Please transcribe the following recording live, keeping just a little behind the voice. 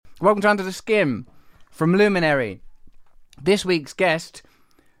Welcome to Under the Skin from Luminary. This week's guest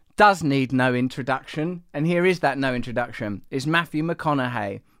does need no introduction, and here is that no introduction. Is Matthew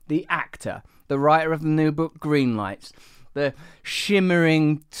McConaughey, the actor, the writer of the new book Green Lights, the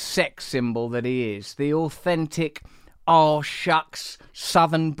shimmering sex symbol that he is, the authentic, oh shucks,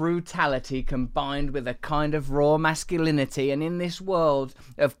 southern brutality combined with a kind of raw masculinity, and in this world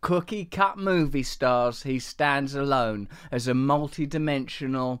of cookie-cut movie stars, he stands alone as a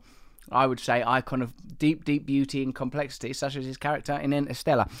multi-dimensional, I would say, icon of deep, deep beauty and complexity, such as his character in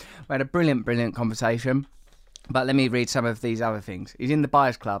Interstellar. We had a brilliant, brilliant conversation. But let me read some of these other things. He's in the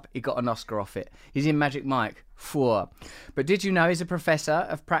Buyers Club. He got an Oscar off it. He's in Magic Mike. 4. But did you know he's a professor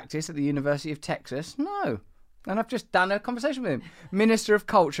of practice at the University of Texas? No. And I've just done a conversation with him. Minister of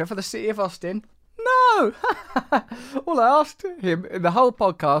Culture for the City of Austin? No. All I asked him in the whole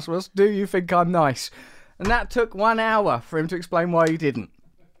podcast was, do you think I'm nice? And that took 1 hour for him to explain why he didn't.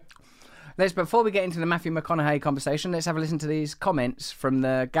 Before we get into the Matthew McConaughey conversation, let's have a listen to these comments from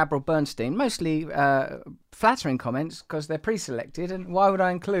the Gabriel Bernstein. Mostly flattering comments because they're pre-selected. And why would I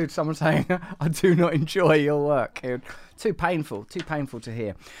include someone saying, I do not enjoy your work? Too painful to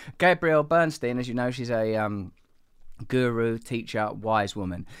hear. Gabriel Bernstein, as you know, she's a guru, teacher, wise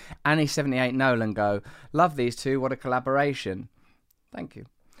woman. Annie78 Nolan go, love these two, what a collaboration. Thank you.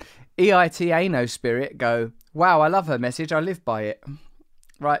 EITA No Spirit go, wow, I love her message, I live by it.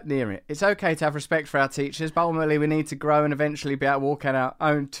 Right near it. It's okay to have respect for our teachers, but ultimately we need to grow and eventually be able to walk on our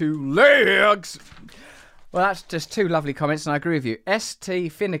own 2 legs. Well, that's just 2 lovely comments, and I agree with you.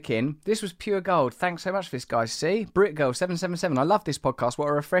 ST Finnekin, this was pure gold. Thanks so much for this, guys. See? BritGirl777, I love this podcast. What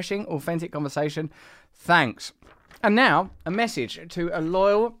a refreshing, authentic conversation. Thanks. And now, a message to a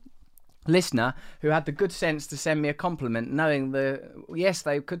loyal listener who had the good sense to send me a compliment, knowing yes,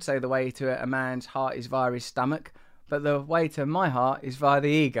 they could say the way to a man's heart is via his stomach, but the way to my heart is via the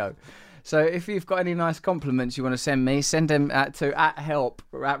ego. So if you've got any nice compliments you want to send me, send them to @help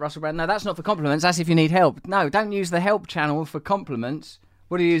 @Russell Brand. No, that's not for compliments. That's if you need help. No, don't use the help channel for compliments.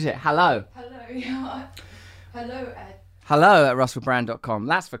 What do you use it? Hello. Hello. Hello, Ed. Hello @russellbrand.com.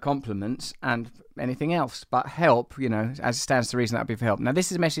 That's for compliments and anything else. But help, as it stands to reason, that would be for help. Now, this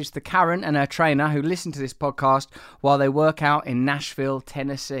is a message to Karen and her trainer who listen to this podcast while they work out in Nashville,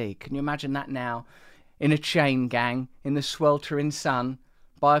 Tennessee. Can you imagine that now? In a chain gang, in the sweltering sun,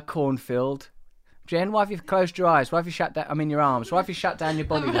 by a cornfield. Jen, why have you closed your eyes? Why have you shut down, your arms? Why have you shut down your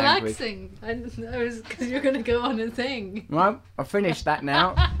body language? I'm relaxing. I was, because you're going to go on and sing. Right, I've finished that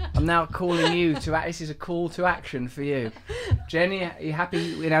now. I'm now calling you to act. This is a call to action for you. Jenny, are you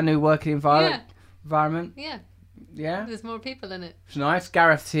happy in our new working environment? Yeah. Yeah? There's more people in it. It's nice.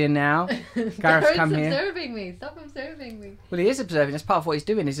 Gareth's here now. Gareth's come here. Observing me. Stop observing me. Well, he is observing. That's part of what he's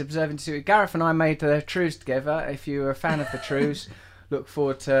doing. He's observing too. Gareth and I made the Trues together. If you're a fan of the Trues, look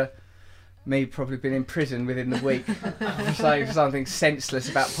forward to me probably being in prison within the week for saying something senseless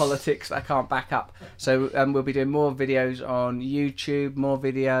about politics that I can't back up. So we'll be doing more videos on YouTube, more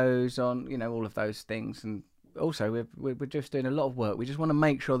videos on, all of those things. And also, we're just doing a lot of work. We just want to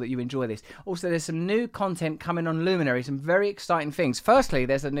make sure that you enjoy this. Also, there's some new content coming on Luminary, some very exciting things. Firstly,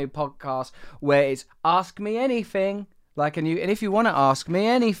 there's a new podcast where it's Ask Me Anything. And if you want to ask me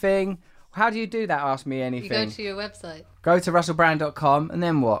anything, how do you do that, Ask Me Anything? You go to your website. Go to russellbrand.com, and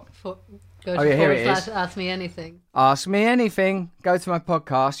then what? Go to here it is. Ask Me Anything. Ask Me Anything. Go to my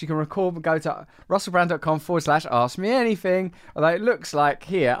podcast. You can record and go to russellbrand.com /Ask Me Anything. Although it looks like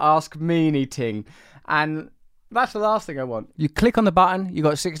here, Ask Me Anything. And that's the last thing I want. You click on the button, you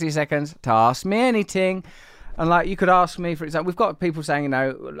got 60 seconds to ask me anything. And you could ask me, for example, we've got people saying,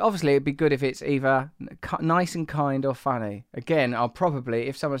 obviously it'd be good if it's either nice and kind or funny. Again, I'll probably,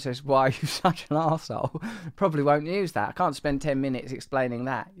 if someone says, why are you such an arsehole, probably won't use that. I can't spend 10 minutes explaining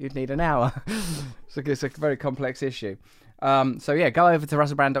that. You'd need an hour. So it's a very complex issue. So yeah, go over to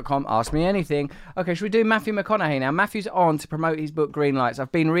russellbrand.com, ask me anything. Okay, should we do Matthew McConaughey now? Matthew's on to promote his book Green Lights.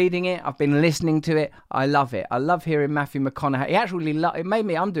 I've been reading it, I've been listening to it. I love it. I love hearing Matthew McConaughey. He actually it made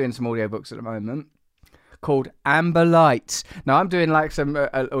me, I'm doing some audiobooks at the moment called Amber Lights. Now I'm doing some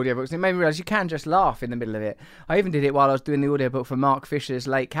audiobooks, and it made me realise you can just laugh in the middle of it. I even did it while I was doing the audiobook for Mark Fisher's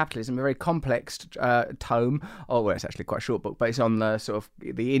Late Capitalism, a very complex tome. Oh, well, it's actually quite a short book, but it's on the sort of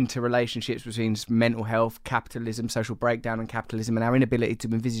the interrelationships between mental health, capitalism, social breakdown and capitalism, and our inability to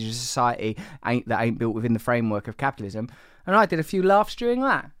envisage a society that ain't built within the framework of capitalism. And I did a few laughs during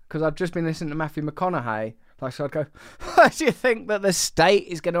that, because I've just been listening to Matthew McConaughey. So I'd go, do you think that the state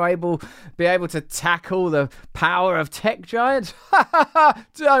is going to be able to tackle the power of tech giants?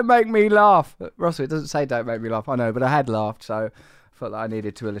 Don't make me laugh. Russell, it doesn't say don't make me laugh. I know, but I had laughed, so I felt like I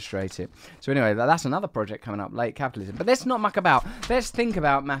needed to illustrate it. So anyway, that's another project coming up, Late Capitalism. But let's not muck about. Let's think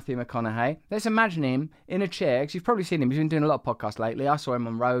about Matthew McConaughey. Let's imagine him in a chair, because you've probably seen him. He's been doing a lot of podcasts lately. I saw him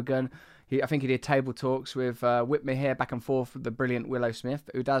on Rogan. I think he did table talks with Whip Me Hair back and forth with the brilliant Willow Smith,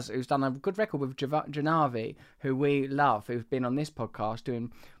 who's done a good record with Janavi, who we love, who's been on this podcast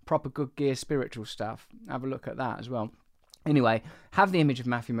doing proper good gear spiritual stuff. Have a look at that as well. Anyway, have the image of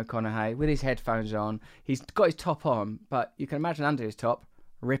Matthew McConaughey with his headphones on. He's got his top on, but you can imagine under his top,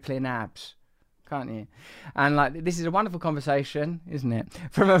 rippling abs. Can't you? And like, this is a wonderful conversation, isn't it?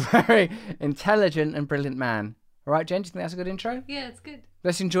 From a very intelligent and brilliant man. All right, Jen, do you think that's a good intro? Yeah, it's good.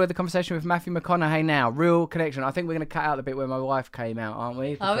 Let's enjoy the conversation with Matthew McConaughey now. Real connection. I think we're going to cut out the bit where my wife came out, aren't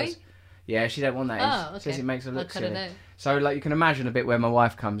we? Are we? Yeah, she don't want that. Oh, okay. Says it makes her look I'll cut it silly. out. So, like, you can imagine a bit where my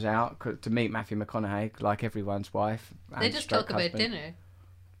wife comes out to meet Matthew McConaughey, like everyone's wife. They just talk about dinner.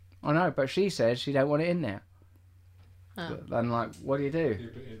 I know, but she says she don't want it in there. Oh. And like, what do you do?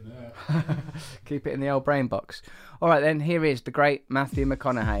 Keep it in there. Keep it in the old brain box. All right, then, here is the great Matthew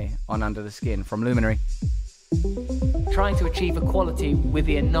McConaughey on Under the Skin from Luminary. Trying to achieve equality with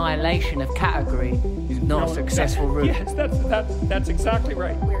the annihilation of category is not a successful route. Yes, that's exactly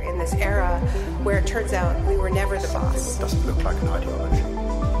right. We're in this era where it turns out we were never the boss. Doesn't look like an ideology.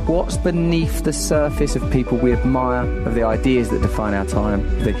 What's beneath the surface of people we admire, of the ideas that define our time,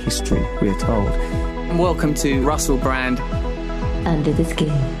 the history we are told? And welcome to Russell Brand. Under the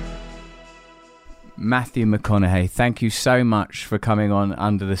Skin. Matthew McConaughey, thank you so much for coming on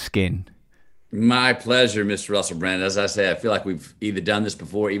Under the Skin. My pleasure, Mr. Russell Brand. As I say, I feel like we've either done this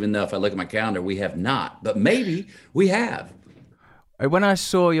before, even though if I look at my calendar, we have not. But maybe we have. When I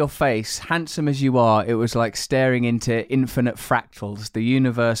saw your face, handsome as you are, it was like staring into infinite fractals. The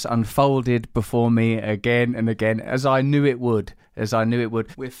universe unfolded before me again and again, as I knew it would.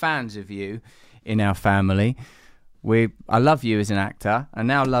 We're fans of you in our family. I love you as an actor. I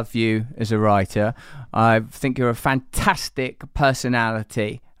now love you as a writer. I think you're a fantastic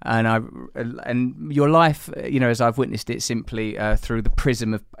personality. And your life, as I've witnessed it simply through the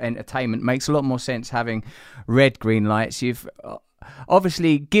prism of entertainment, makes a lot more sense having read Green Lights. You've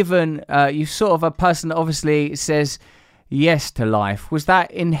obviously given, you're sort of a person that obviously says yes to life. Was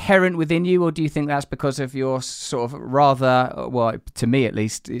that inherent within you, or do you think that's because of your sort of rather, well, to me at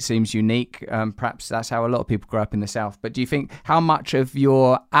least, it seems unique. Perhaps that's how a lot of people grow up in the South. But do you think, how much of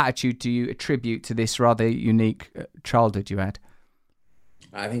your attitude do you attribute to this rather unique childhood you had?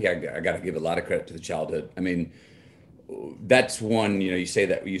 I think I got to give a lot of credit to the childhood. I mean, that's one, you say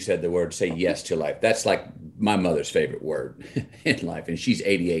that, you said the word, say yes to life. That's like my mother's favorite word in life. And she's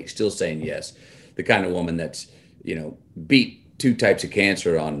 88, still saying yes. The kind of woman that's, beat 2 types of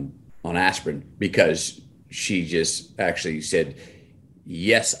cancer on aspirin because she just actually said,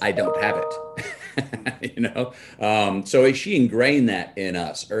 yes, I don't have it. So she ingrained that in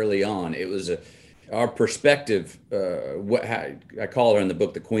us early on. It was our perspective, I call her in the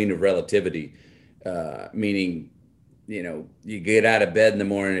book the Queen of Relativity, meaning, you get out of bed in the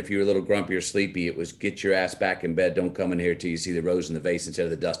morning, if you're a little grumpy or sleepy, it was get your ass back in bed. Don't come in here till you see the rose in the vase instead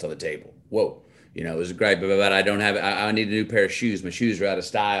of the dust on the table. Whoa. It was a gripe about I need a new pair of shoes. My shoes are out of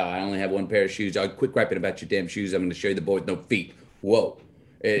style. I only have one pair of shoes. I'll quit griping about your damn shoes. I'm going to show you the boy with no feet. Whoa.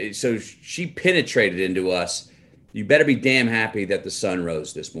 So she penetrated into us. You better be damn happy that the sun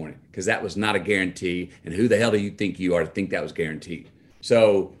rose this morning, because that was not a guarantee. And who the hell do you think you are to think that was guaranteed?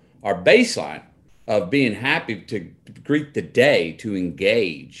 So our baseline of being happy to greet the day, to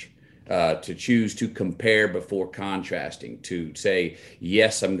engage, to choose to compare before contrasting, to say,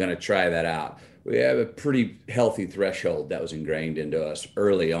 yes, I'm going to try that out. We have a pretty healthy threshold that was ingrained into us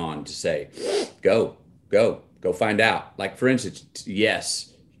early on to say, go find out. Like, for instance,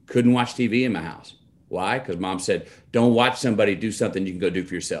 yes, couldn't watch TV in my house. Why? Because mom said, don't watch somebody do something you can go do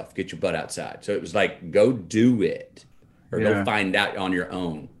for yourself. Get your butt outside. So it was like, go do it, or go find out on your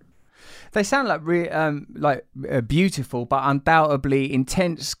own. They sound like beautiful, but undoubtedly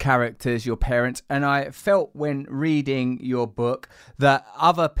intense characters, your parents. And I felt when reading your book that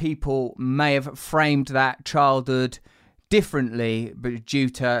other people may have framed that childhood differently, but due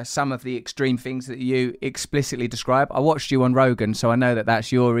to some of the extreme things that you explicitly describe. I watched you on Rogan, so I know that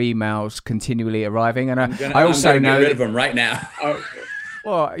that's your emails continually arriving. And I also know get rid of them right now.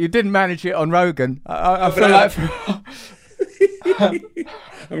 Well, you didn't manage it on Rogan. I feel like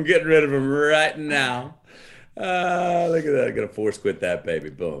I'm getting rid of them right now. Look at that. I'm going to force quit that baby.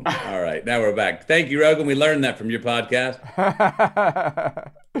 Boom. All right. Now we're back. Thank you, Rogan. We learned that from your podcast.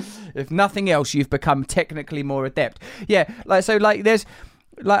 If nothing else, you've become technically more adept. Yeah. There's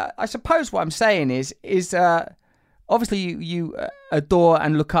I suppose what I'm saying is obviously you adore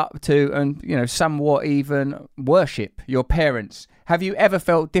and look up to and, somewhat even worship your parents. Have you ever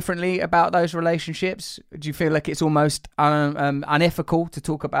felt differently about those relationships? Do you feel like it's almost unethical to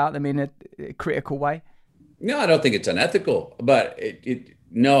talk about them in a critical way? No, I don't think it's unethical, but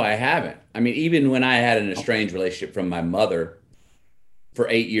no, I haven't. I mean, even when I had an estranged relationship from my mother for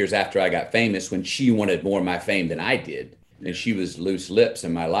 8 years after I got famous, when she wanted more of my fame than I did, and she was loose lips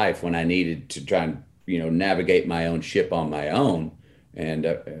in my life when I needed to try and, navigate my own ship on my own. And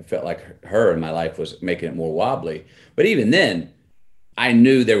I felt like her in my life was making it more wobbly. But even then, I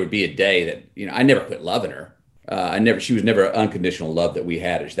knew there would be a day that, I never quit loving her. She was never unconditional love that we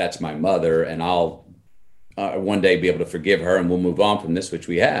had. That's my mother, and I'll one day be able to forgive her, and we'll move on from this, which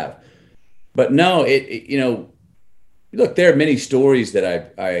we have. But no, look, there are many stories that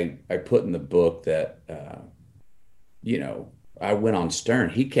I put in the book that, I went on Stern.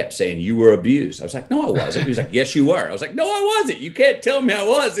 He kept saying, you were abused. I was like, no, I wasn't. He was like, yes, you were. I was like, no, I wasn't. You can't tell me I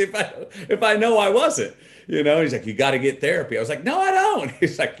was if I know I wasn't. He's like, you got to get therapy. I was like, no, I don't.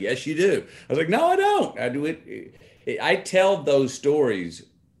 He's like, yes, you do. I was like, no, I don't. I do it. I tell those stories.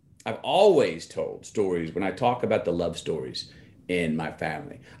 I've always told stories when I talk about the love stories in my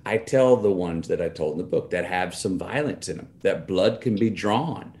family. I tell the ones that I told in the book that have some violence in them, that blood can be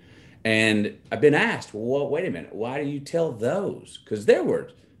drawn. And I've been asked, well, wait a minute, why do you tell those? Because there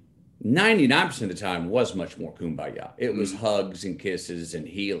were 99% of the time was much more kumbaya. It was hugs and kisses and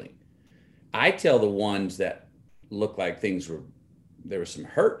healing. I tell the ones that look like there was some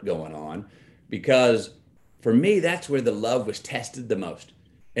hurt going on, because for me, that's where the love was tested the most.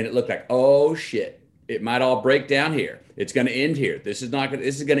 And it looked like, oh shit, it might all break down here. It's going to end here. This is going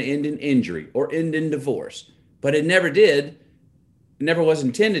to end in injury or end in divorce. But it never did. It never was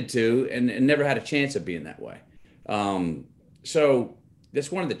intended to, and never had a chance of being that way. So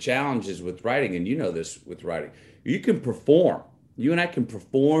that's one of the challenges with writing, and this with writing. You can perform. You and I can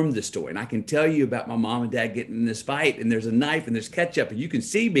perform the story, and I can tell you about my mom and dad getting in this fight, and there's a knife and there's ketchup, and you can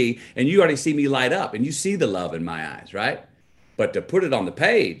see me, and you already see me light up, and you see the love in my eyes, right? But to put it on the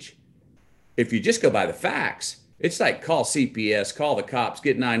page, if you just go by the facts, it's like call CPS, call the cops,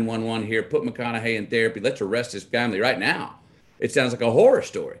 get 911 here, put McConaughey in therapy, let's arrest his family right now. It sounds like a horror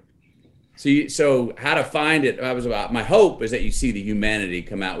story. So how to find it, my hope is that you see the humanity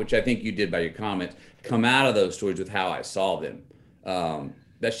come out, which I think you did by your comments, come out of those stories with how I saw them.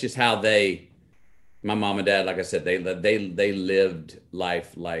 That's just how my mom and dad, like I said, they lived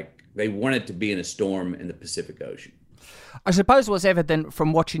life like they wanted to be in a storm in the Pacific Ocean. I suppose what's evident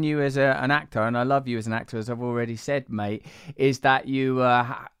from watching you as an actor, and I love you as an actor, as I've already said, mate, is that you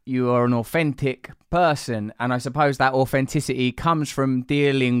are an authentic person. And I suppose that authenticity comes from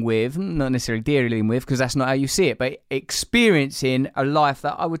dealing with, not necessarily dealing with, because that's not how you see it, but experiencing a life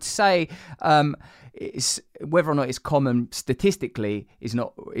that I would say whether or not it's common statistically is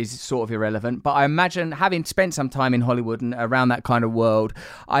sort of irrelevant. But I imagine, having spent some time in Hollywood and around that kind of world,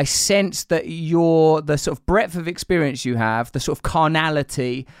 I sense that the sort of breadth of experience you have, the sort of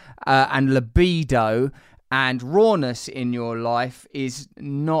carnality and libido and rawness in your life is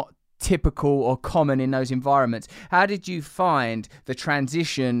not typical or common in those environments. How did you find the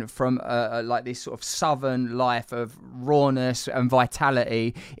transition from like this sort of southern life of rawness and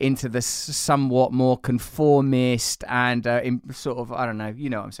vitality into the somewhat more conformist and sort of, I don't know,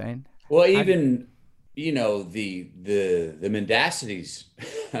 you know what I'm saying? Well, even the mendacities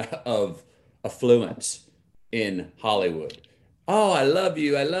of affluence in Hollywood. Oh, I love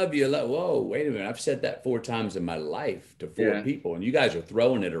you. I love you. Whoa, wait a minute. I've said that 4 times in my life to 4 people, and you guys are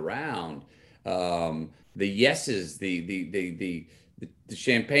throwing it around. The yeses, the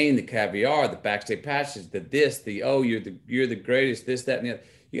champagne, the caviar, the backstage passes, you're the greatest, this, that, and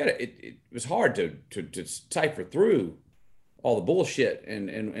the other. It was hard to cipher through all the bullshit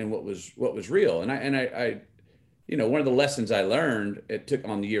and what was real. And I one of the lessons I learned, it took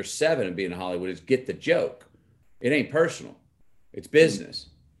on year 7 of being in Hollywood, is get the joke. It ain't personal. It's business.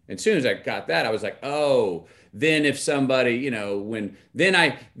 And as soon as I got that, I was like, oh, then if somebody, then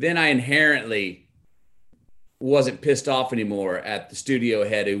I inherently wasn't pissed off anymore at the studio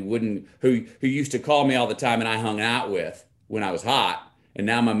head who used to call me all the time and I hung out with when I was hot. And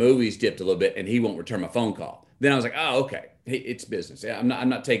now my movie's dipped a little bit and he won't return my phone call. Then I was like, oh, okay, it's business. Yeah, I'm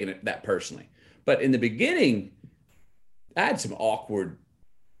not taking it that personally. But in the beginning, I had some awkward,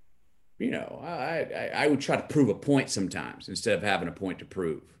 I would try to prove a point sometimes instead of having a point to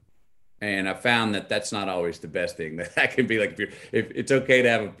prove. And I found that that's not always the best thing. That can be like, if it's okay to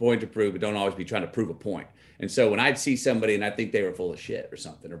have a point to prove, but don't always be trying to prove a point. And so when I'd see somebody and I think they were full of shit or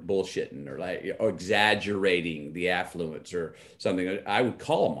something, or bullshitting, or exaggerating the affluence or something, I would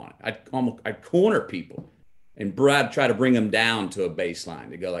call them on it. I'd corner people and Brad try to bring them down to a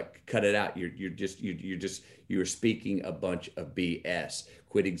baseline. To go like, cut it out. You're speaking a bunch of BS.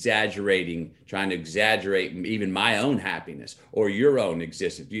 Quit exaggerating, trying to exaggerate even my own happiness or your own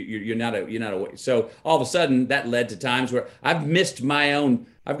existence. You're not a. So all of a sudden that led to times where I've missed my own.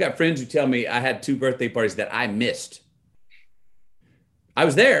 I've got friends who tell me I had 2 birthday parties that I missed. I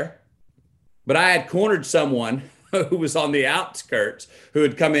was there, but I had cornered someone who was on the outskirts who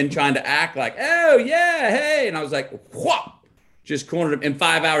had come in trying to act like, oh yeah, hey. And I was like, whop, just cornered him. And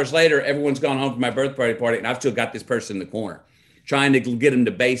 5 hours later, everyone's gone home from my birthday party and I've still got this person in the corner trying to get them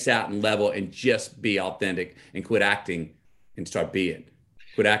to base out and level and just be authentic and quit acting and start being.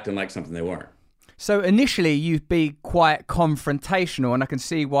 Quit acting like something they weren't. So initially you'd be quite confrontational, and I can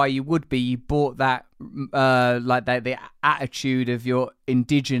see why you would be. You brought that, the attitude of your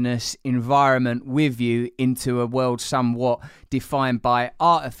indigenous environment with you into a world somewhat defined by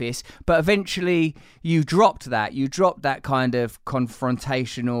artifice. But eventually you dropped that. You dropped that kind of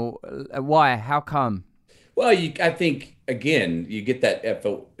confrontational. Why? How come? Well, I think, again, you get that.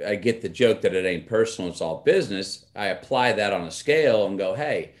 I get the joke that it ain't personal, it's all business. I apply that on a scale and go,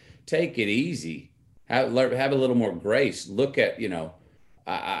 hey, take it easy. Have a little more grace. Look at,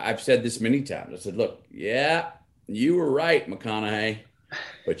 I've said this many times. I said, look, yeah, you were right, McConaughey,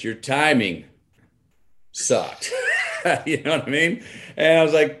 but your timing sucked. You know what I mean? And I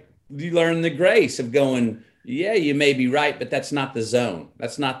was like, you learn the grace of going, yeah, you may be right, but that's not the zone.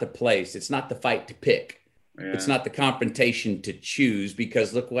 That's not the place. It's not the fight to pick. Yeah. It's not the confrontation to choose,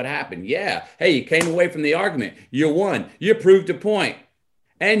 because look what happened. Yeah. Hey, you came away from the argument. You won. You proved a point.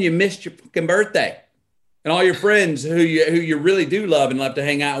 And you missed your fucking birthday. And all your friends who you really do love and love to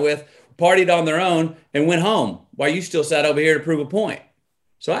hang out with partied on their own and went home while you still sat over here to prove a point.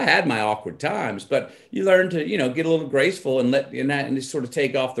 So I had my awkward times, but you learn to, get a little graceful and just sort of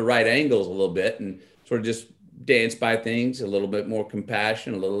take off the right angles a little bit and sort of just dance by things, a little bit more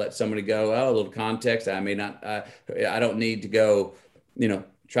compassion, a little let somebody go, a little context. I may not, I don't need to go,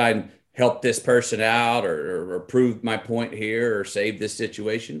 try and help this person out or prove my point here or save this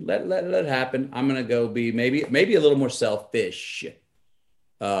situation. Let it happen. I'm going to go be maybe a little more selfish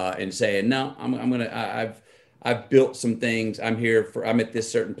and saying, no, I've built some things. I'm at this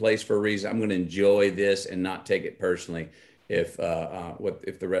certain place for a reason. I'm going to enjoy this and not take it personally if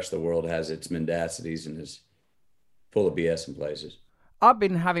the rest of the world has its mendacities and is full of BS in places. I've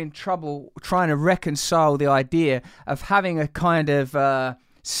been having trouble trying to reconcile the idea of having a kind of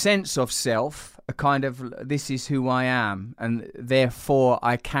sense of self, a kind of, this is who I am, and therefore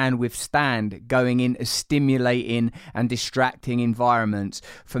I can withstand going into stimulating and distracting environments.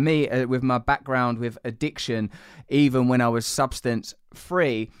 For me, with my background with addiction, even when I was substance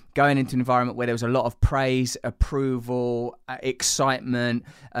free, going into an environment where there was a lot of praise, approval, excitement,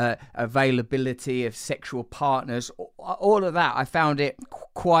 availability of sexual partners, all of that, I found it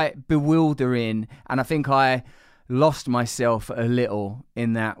quite bewildering, and I think I lost myself a little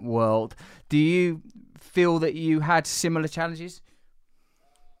in that world. Do you feel that you had similar challenges?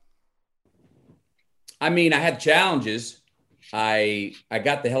 I mean, I had challenges. I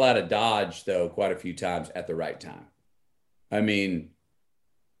got the hell out of Dodge, though, quite a few times at the right time. I mean,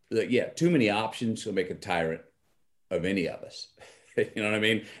 yeah, too many options will make a tyrant of any of us. You know what I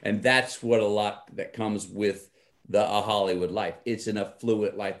mean? And that's what a lot that comes with a Hollywood life. It's an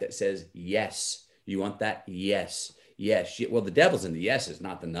affluent life that says yes. You want that? Yes. Yes. Well, the devil's in the yeses,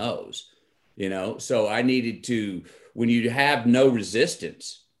 not the no's, So I needed to, when you have no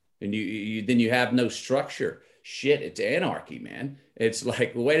resistance and then you have no structure, it's anarchy, man. It's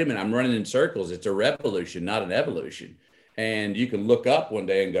like, well, wait a minute, I'm running in circles. It's a revolution, not an evolution. And you can look up one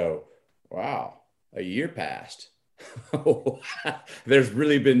day and go, wow, a year passed. There's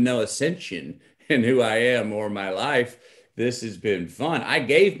really been no ascension in who I am or my life. This has been fun. I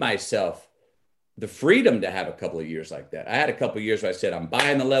gave myself the freedom to have a couple of years like that. I had a couple of years where I said, I'm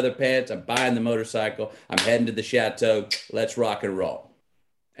buying the leather pants, I'm buying the motorcycle, I'm heading to the chateau, let's rock and roll.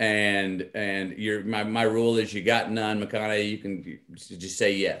 And my rule is you got none, McConaughey, you can just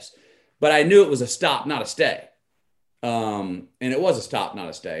say yes. But I knew it was a stop, not a stay. And it was a stop, not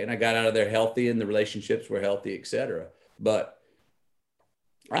a stay. And I got out of there healthy and the relationships were healthy, etc. But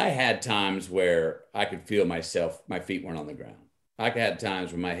I had times where I could feel myself, my feet weren't on the ground. I had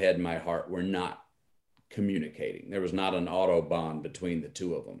times when my head and my heart were not communicating. There was not an autobahn between the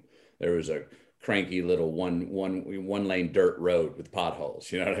two of them. There was a cranky little one lane dirt road with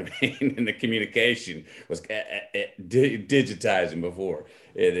potholes. You know what I mean? And the communication was digitizing before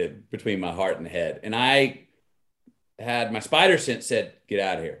it between my heart and head. And I had my spider sense said, get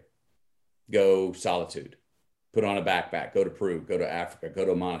out of here, go solitude, put on a backpack, go to Peru, go to Africa, go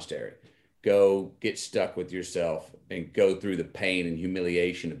to a monastery, go get stuck with yourself and go through the pain and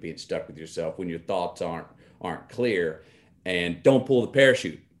humiliation of being stuck with yourself when your thoughts aren't clear. And don't pull the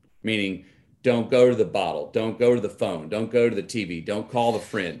parachute, meaning don't go to the bottle, don't go to the phone, don't go to the TV, don't call the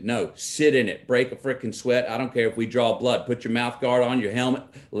friend. No, sit in it, break a freaking sweat. I don't care if we draw blood. Put your mouth guard on, your helmet.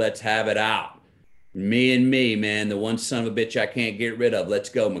 Let's have it out. Me and me, man, the one son of a bitch I can't get rid of. Let's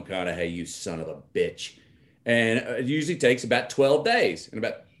go, McConaughey, you son of a bitch. And it usually takes about 12 days. And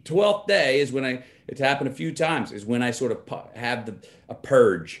about 12th day is when it's happened a few times, is when I sort of have a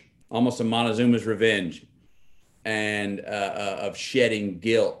purge, almost a Montezuma's revenge, and of shedding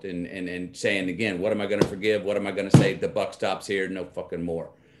guilt and saying again, what am I going to forgive? What am I going to say? The buck stops here, no fucking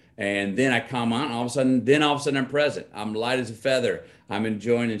more. And then I come on, all of a sudden I'm present. I'm light as a feather. I'm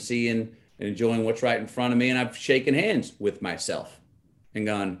enjoying and seeing and enjoying what's right in front of me. And I've shaken hands with myself and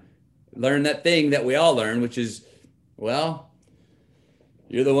gone, learn that thing that we all learn, which is, well,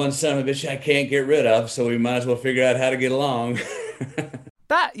 you're the one son of a bitch I can't get rid of, so we might as well figure out how to get along.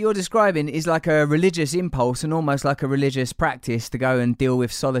 That you're describing is like a religious impulse and almost like a religious practice to go and deal with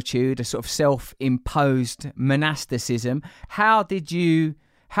solitude, a sort of self-imposed monasticism. How did you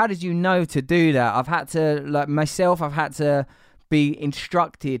know to do that? I've had to be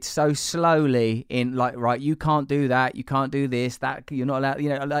instructed so slowly in like, right, you can't do that, you can't do this, that you're not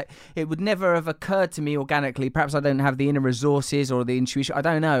allowed, like it would never have occurred to me organically. Perhaps I don't have the inner resources or the intuition. I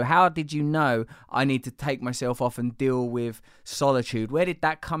don't know. How did you know I need to take myself off and deal with solitude? Where did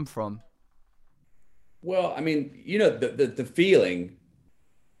that come from? Well, I mean, the feeling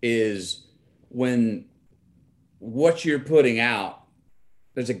is when what you're putting out,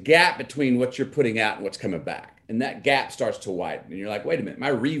 there's a gap between what you're putting out and what's coming back. And that gap starts to widen. And you're like, wait a minute, my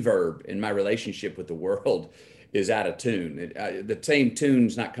reverb in my relationship with the world is out of tune. The same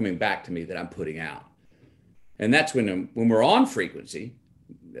tune's not coming back to me that I'm putting out. And that's when we're on frequency,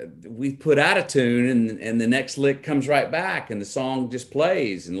 we put out a tune and the next lick comes right back and the song just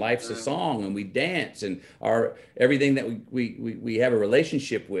plays and life's a song and we dance and everything that we have a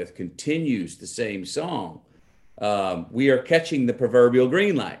relationship with continues the same song. We are catching the proverbial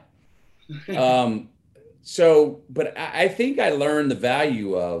green light. But I think I learned the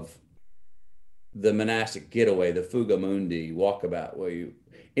value of the monastic getaway, the Fuga Mundi walkabout,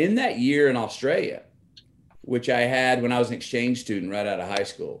 in that year in Australia, which I had when I was an exchange student right out of high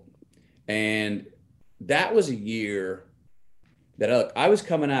school. And that was a year that I was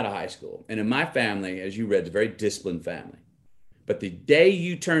coming out of high school. And in my family, as you read, it's a very disciplined family. But the day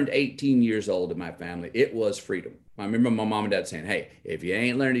you turned 18 years old in my family, it was freedom. I remember my mom and dad saying, hey, if you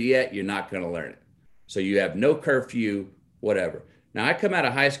ain't learned it yet, you're not going to learn it. So you have no curfew, whatever. Now I come out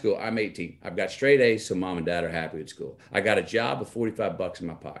of high school, I'm 18. I've got straight A's, so mom and dad are happy at school. I got a job with $45 in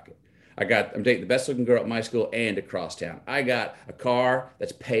my pocket. I'm dating the best looking girl at my school and across town. I got a car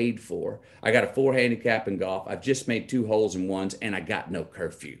that's paid for. I got a 4 handicap in golf. I've just made 2 holes in ones and I got no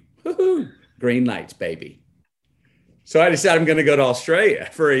curfew. Woo-hoo. Green lights, baby. So I decided I'm going to go to Australia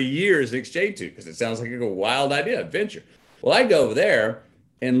for a year as an exchange student because it sounds like a wild idea, adventure. Well, I go over there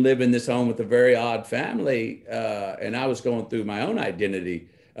and live in this home with a very odd family. And I was going through my own identity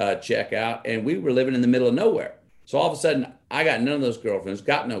checkout, and we were living in the middle of nowhere. So all of a sudden, I got none of those girlfriends,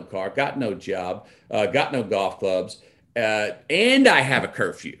 got no car, got no job, got no golf clubs, and I have a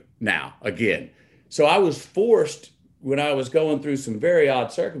curfew now again. So I was forced, when I was going through some very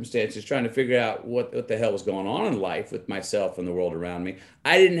odd circumstances, trying to figure out what the hell was going on in life with myself and the world around me.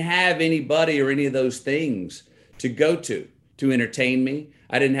 I didn't have anybody or any of those things to go to entertain me.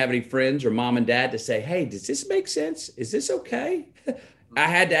 I didn't have any friends or mom and dad to say, hey, does this make sense? Is this okay? I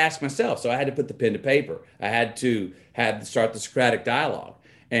had to ask myself. So I had to put the pen to paper. I had to start the Socratic dialogue.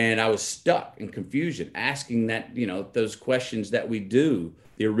 And I was stuck in confusion, asking those questions that we do,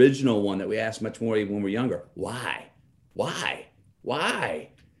 the original one that we ask much more even when we're younger. Why?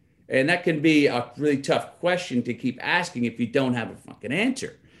 And that can be a really tough question to keep asking if you don't have a fucking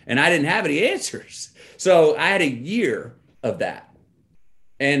answer. And I didn't have any answers. So I had a year of that.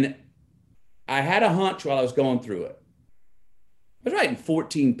 And I had a hunch while I was going through it. I was writing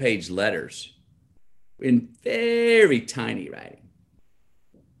 14-page letters in very tiny writing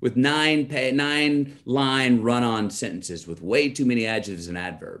with 9-line run-on sentences with way too many adjectives and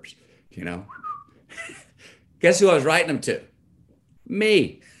adverbs, Guess who I was writing them to?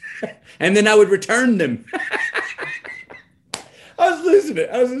 Me. And then I would return them. I was losing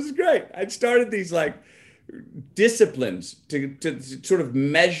it. This was great. I'd started these disciplines to sort of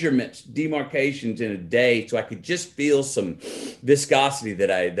measurements, demarcations in a day, so I could just feel some viscosity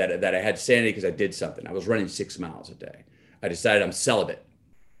that I had sanity because I did something. I was running 6 miles a day. I decided I'm celibate.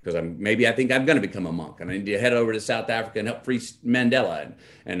 because I think I'm going to become a monk, and I need to head over to South Africa and help free Mandela,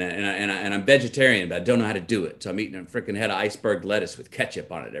 and I'm vegetarian, but I don't know how to do it, so I'm eating a freaking head of iceberg lettuce with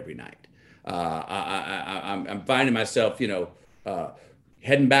ketchup on it every night. I'm finding myself,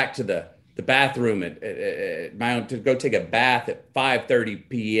 heading back to the bathroom at my own to go take a bath at 5:30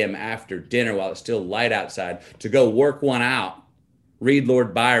 p.m. after dinner while it's still light outside to go work one out, read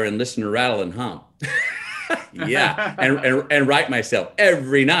Lord Byron, listen to Rattle and Hum. Yeah, and write myself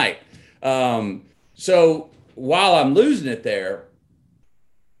every night. So while I'm losing it there,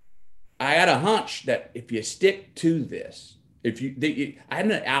 I had a hunch that if you stick to this, I'm going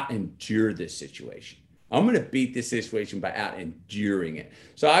to out endure this situation. I'm going to beat this situation by out enduring it.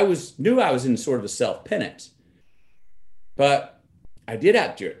 So knew I was in sort of a self-penance, but I did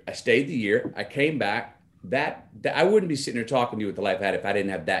outdo it. I stayed the year. I came back. That I wouldn't be sitting here talking to you with the life I had if I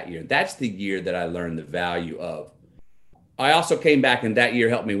didn't have that year. That's the year that I learned the value of. I also came back, and that year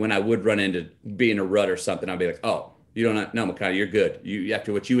helped me when I would run into being a rut or something. I'd be like, oh, you don't know, McConaughey, you're good. You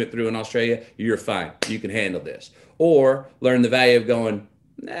after what you went through in Australia, you're fine. You can handle this. Or learn the value of going,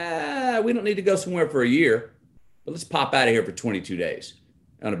 nah, we don't need to go somewhere for a year, but let's pop out of here for 22 days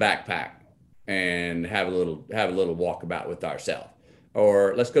on a backpack and have a little walkabout with ourselves.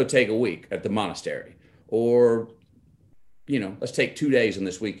 Or let's go take a week at the monastery. Or, let's take 2 days on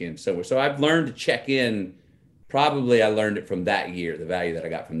this weekend somewhere. So I've learned to check in. Probably I learned it from that year, the value that I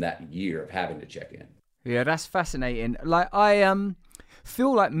got from that year of having to check in. Yeah, that's fascinating. Like I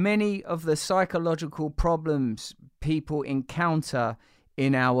feel like many of the psychological problems people encounter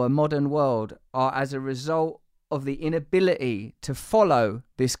in our modern world are as a result of the inability to follow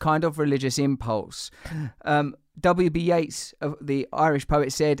this kind of religious impulse. W.B. Yeats, the Irish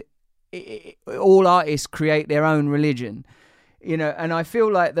poet, said, all artists create their own religion, and I feel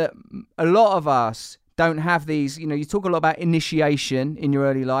like that a lot of us don't have these, you talk a lot about initiation in your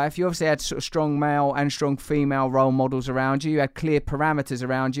early life. You obviously had sort of strong male and strong female role models around you. You had clear parameters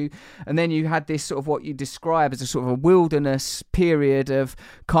around you. And then you had this sort of what you describe as a sort of a wilderness period of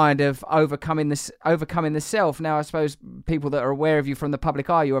kind of overcoming the self. Now, I suppose people that are aware of you from the public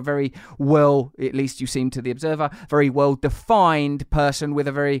eye, you are very well, at least you seem to the observer, very well defined person with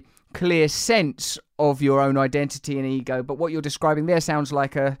a very clear sense of your own identity and ego. But what you're describing there sounds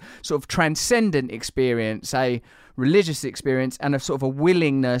like a sort of transcendent experience, a religious experience, and a sort of a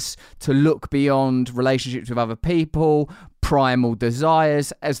willingness to look beyond relationships with other people, primal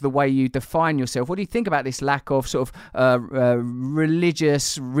desires, as the way you define yourself. What do you think about this lack of sort of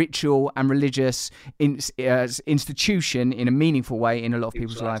religious ritual and religious institution in a meaningful way in a lot of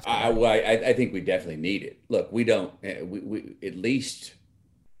people's lives? I think we definitely need it. Look, we don't, we at least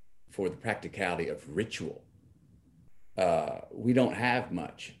for the practicality of ritual, we don't have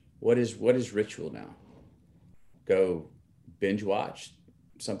much. What is ritual now? Go binge watch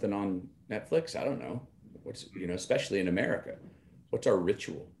something on Netflix? I don't know. What's, especially in America, what's our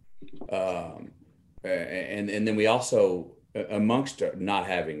ritual? And then we also, amongst not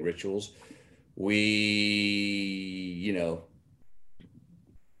having rituals, we,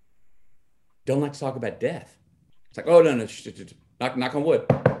 don't like to talk about death. It's like, oh, no, knock on wood.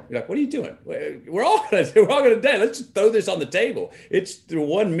 You're like, what are you doing? We're all gonna die. Let's just throw this on the table. It's the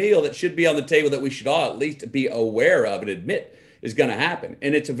one meal that should be on the table that we should all at least be aware of and admit is going to happen.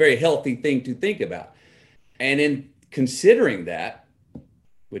 And it's a very healthy thing to think about. And in considering that,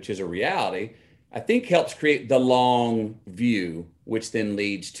 which is a reality, I think helps create the long view, which then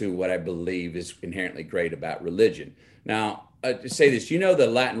leads to what I believe is inherently great about religion. Now, to say this, the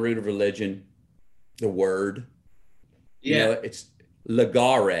Latin root of religion, the word, it's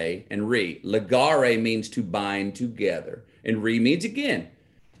legare and re. Legare means to bind together, and re means again.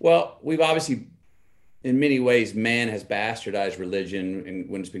 Well, we've obviously, in many ways, man has bastardized religion and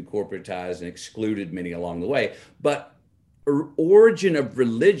when it's been corporatized and excluded many along the way. But origin of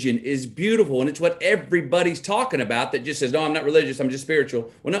religion is beautiful, and it's what everybody's talking about that just says, no, I'm not religious, I'm just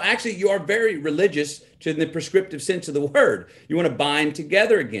spiritual. Well, no, actually, you are very religious to the prescriptive sense of the word. You want to bind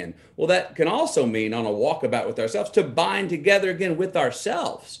together again. Well, that can also mean on a walkabout with ourselves, to bind together again with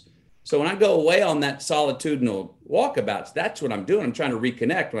ourselves. So when I go away on that solitudinal walkabouts, that's what I'm doing. I'm trying to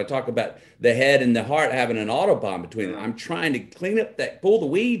reconnect. When I talk about the head and the heart having an Autobahn between them, I'm trying to clean up pull the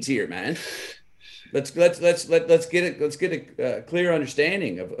weeds here, man. Let's get a clear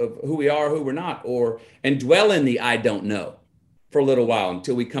understanding of who we are, who we're not, and dwell in the I don't know for a little while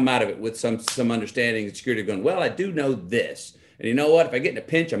until we come out of it with some understanding and security, going, well, I do know this, and you know what? If I get in a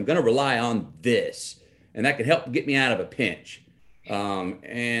pinch, I'm going to rely on this, and that can help get me out of a pinch.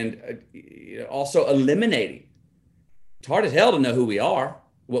 Also eliminating. It's hard as hell to know who we are,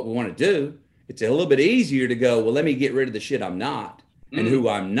 what we want to do. It's a little bit easier to go, well, let me get rid of the shit I'm not and who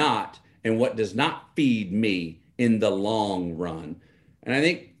I'm not, and what does not feed me in the long run. And I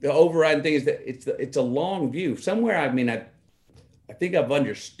think the overriding thing is that it's a long view. Somewhere, I think I've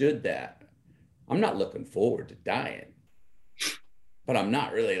understood that. I'm not looking forward to dying, but I'm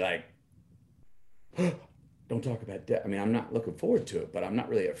not really like, don't talk about death. I mean, I'm not looking forward to it, but I'm not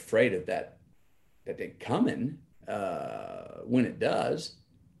really afraid of that thing coming when it does.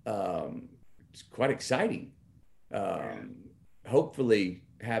 It's quite exciting. Hopefully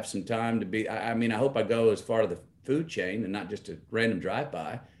have some time to be, I hope I go as far to the food chain and not just a random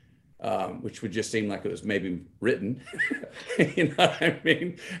drive-by, which would just seem like it was maybe written. You know what I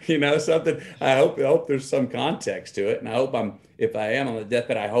mean? Something. I hope there's some context to it, and I hope if I am on the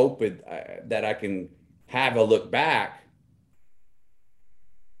deathbed, I hope that I can have a look back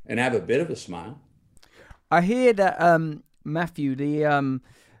and have a bit of a smile. I hear that Matthew, the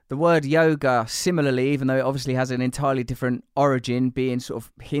word yoga, similarly, even though it obviously has an entirely different origin, being sort of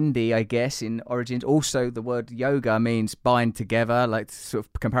Hindi, I guess, in origins. Also, the word yoga means bind together, like sort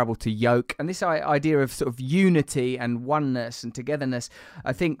of comparable to yoke. And this idea of sort of unity and oneness and togetherness,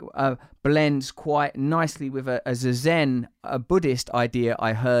 I think blends quite nicely with a Zazen, a Buddhist idea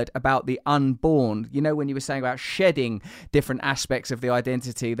I heard about the unborn. You know, when you were saying about shedding different aspects of the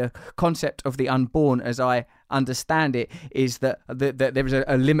identity, the concept of the unborn, as I understand it, is that there is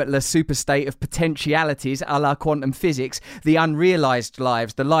a limitless super state of potentialities, a la quantum physics, the unrealized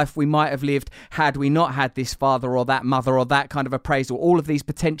lives, the life we might have lived had we not had this father or that mother or that kind of appraisal. All of these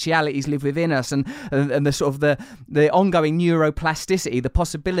potentialities live within us, and the sort of the ongoing neuroplasticity, the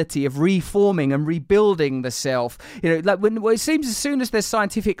possibility of reforming and rebuilding the self. Like it seems as soon as there's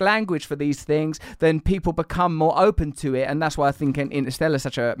scientific language for these things, then people become more open to it, and that's why I think Interstellar is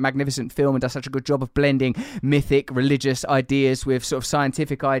such a magnificent film and does such a good job of blending mythic, religious ideas with sort of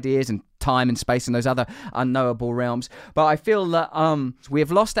scientific ideas and time and space and those other unknowable realms. But I feel that we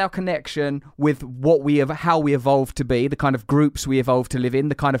have lost our connection with how we evolved to be, the kind of groups we evolved to live in,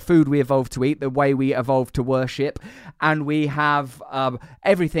 the kind of food we evolved to eat, the way we evolved to worship, and we have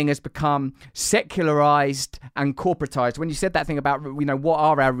everything has become secularized and corporatized. When you said that thing about what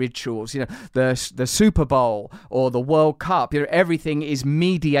are our rituals, the Super Bowl or the World Cup, everything is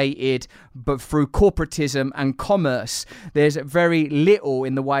mediated but through corporatism and commerce. There's very little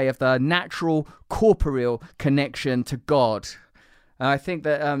in the way of the natural corporeal connection to God. I think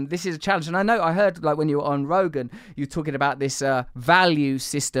that this is a challenge. And I heard like when you were on Rogan, you were talking about this value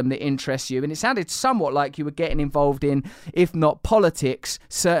system that interests you. And it sounded somewhat like you were getting involved in, if not politics,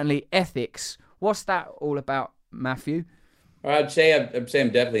 certainly ethics. What's that all about, Matthew? I'd say I'm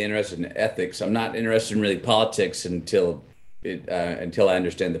definitely interested in ethics. I'm not interested in really politics until I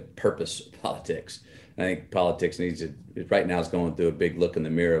understand the purpose of politics. I think politics right now is going through a big look in the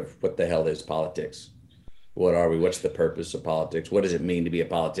mirror of what the hell is politics? What are we? What's the purpose of politics? What does it mean to be a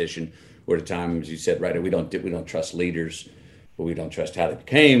politician? We're at a time, as you said, right, we don't trust leaders, but we don't trust how they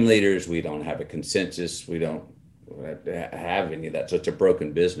became leaders. We don't have a consensus. We don't have any of that. So it's a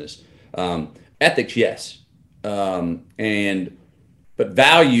broken business. Ethics, yes. But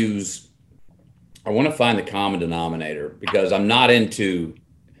values, I want to find the common denominator, because I'm not into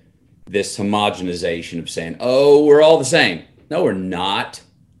this homogenization of saying, oh, we're all the same. No, we're not.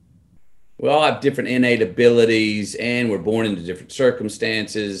 We all have different innate abilities, and we're born into different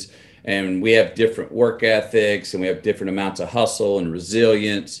circumstances, and we have different work ethics, and we have different amounts of hustle and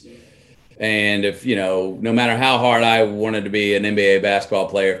resilience. And if, no matter how hard I wanted to be an NBA basketball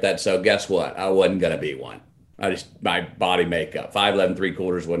player, if that's so, guess what? I wasn't going to be one. My body makeup, 5'11", 3/4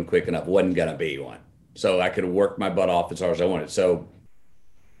 wasn't quick enough, wasn't going to be one. So I could have worked my butt off as hard as I wanted. So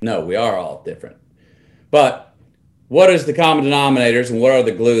no, we are all different. But what is the common denominators, and what are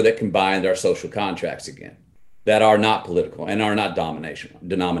the glue that can bind our social contracts again that are not political and are not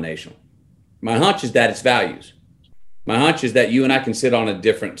denominational? My hunch is that it's values. My hunch is that you and I can sit on a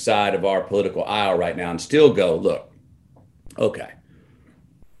different side of our political aisle right now and still go, look, okay,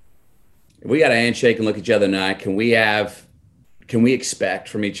 if we got a handshake and look at each other now, can we expect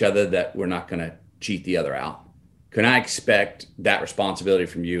from each other that we're not going to cheat the other out? Can I expect that responsibility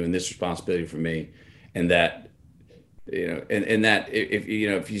from you and this responsibility from me? And that, and that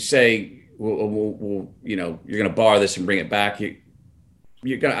if you say, well, you're going to borrow this and bring it back, I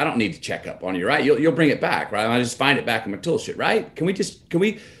don't need to check up on you, right? You'll bring it back, right? I just find it back in my tool shit, right? So I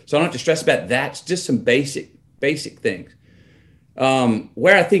don't have to stress about that. It's just some basic things.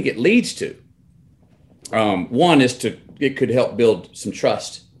 Where I think it leads to, one is it could help build some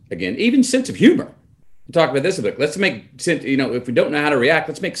trust again, even sense of humor. We'll talk about this a bit. Let's make sense, if we don't know how to react,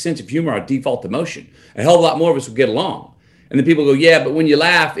 let's make sense of humor our default emotion. A hell of a lot more of us will get along. And then people go, yeah, but when you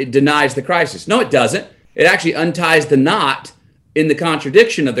laugh, it denies the crisis. No, it doesn't. It actually unties the knot in the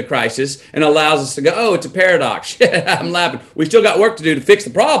contradiction of the crisis and allows us to go, oh, it's a paradox. I'm laughing. We still got work to do to fix the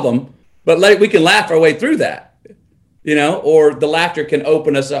problem, but we can laugh our way through that, or the laughter can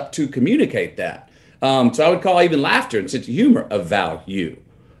open us up to communicate that. So I would call even laughter and sense of humor of value.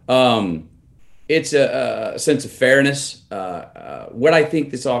 It's a sense of fairness. What I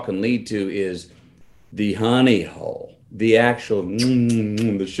think this all can lead to is the honey hole, the actual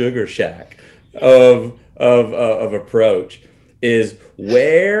the sugar shack of approach is,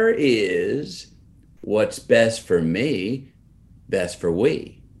 where is what's best for me, best for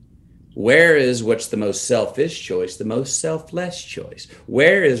we? Where is what's the most selfish choice, the most selfless choice?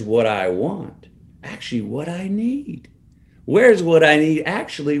 Where is what I want actually what I need? Where's what I need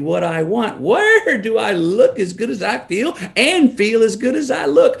actually what I want? Where do I look as good as I feel and feel as good as I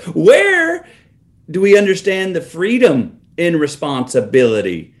look? Where do we understand the freedom in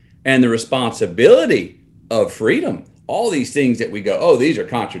responsibility and the responsibility of freedom? All these things that we go, oh, these are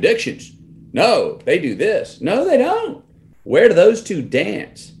contradictions. No, they do this. No, they don't. Where do those two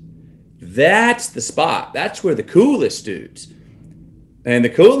dance? That's the spot. That's where the coolest dudes and the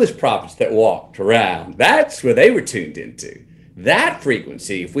coolest prophets that walked around, that's where they were tuned into. That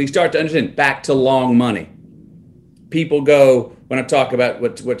frequency, if we start to understand, back to long money. People go, when I talk about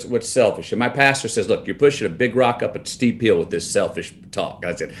what's selfish, and my pastor says, look, you're pushing a big rock up a steep hill with this selfish talk.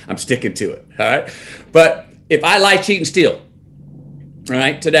 I said, I'm sticking to it, all right? But if I lie, cheat, and steal, all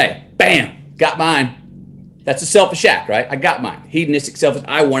right, today, bam, got mine. That's a selfish act, right? I got mine. Hedonistic, selfish,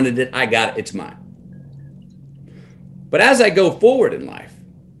 I wanted it, I got it, it's mine. But as I go forward in life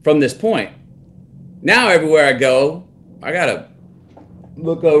from this point, now everywhere I go, I got to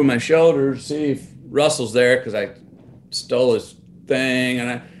look over my shoulder, see if Russell's there because I stole his thing, and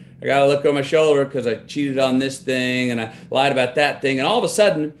I got to look over my shoulder because I cheated on this thing and I lied about that thing. And all of a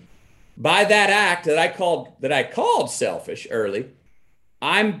sudden, by that act that I called selfish early,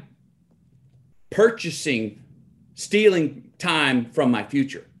 I'm stealing time from my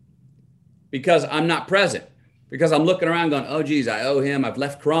future because I'm not present, because I'm looking around going, oh, geez, I owe him. I've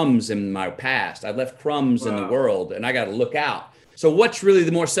left crumbs in my past. I've left crumbs in the world, and I got to look out. So what's really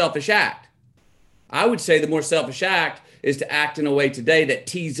the more selfish act? I would say the more selfish act is to act in a way today that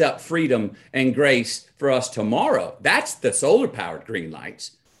tees up freedom and grace for us tomorrow. That's the solar powered green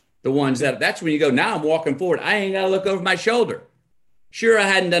lights. The ones that's when you go, now I'm walking forward. I ain't got to look over my shoulder. Sure, I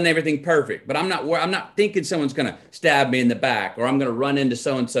hadn't done everything perfect, but I'm not thinking someone's going to stab me in the back, or I'm going to run into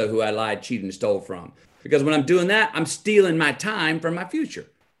so-and-so who I lied, cheated, and stole from. Because when I'm doing that, I'm stealing my time from my future.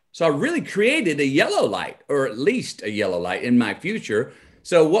 So I really created a yellow light, or at least a yellow light in my future.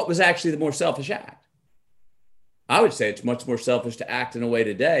 So what was actually the more selfish act? I would say it's much more selfish to act in a way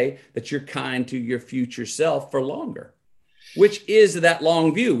today that you're kind to your future self for longer, which is that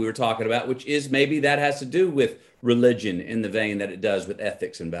long view we were talking about, which is maybe that has to do with religion in the vein that it does with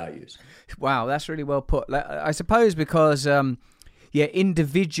ethics and values. Wow, that's really well put. I suppose because,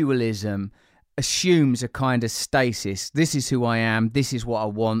 individualism assumes a kind of stasis. This is who I am. This is what I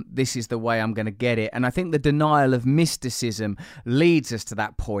want. This is the way I'm going to get it. And I think the denial of mysticism leads us to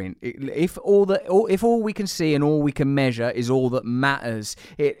that point. If all we can see and all we can measure is all that matters,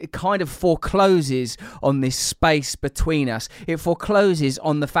 it kind of forecloses on this space between us. It forecloses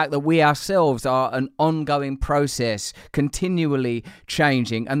on the fact that we ourselves are an ongoing process, continually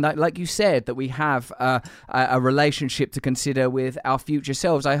changing, and that, like you said, that we have a relationship to consider with our future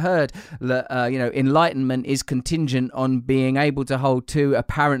selves. I heard that enlightenment is contingent on being able to hold two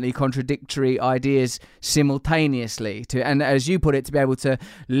apparently contradictory ideas simultaneously, and as you put it, to be able to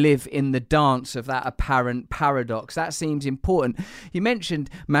live in the dance of that apparent paradox. That seems important. You mentioned,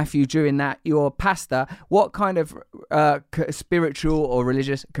 Matthew, during that you're pastor. What kind of spiritual or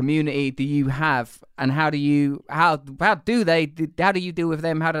religious community do you have, and how do you deal with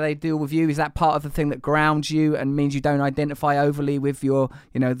them? How do they deal with you? Is that part of the thing that grounds you and means you don't identify overly with your,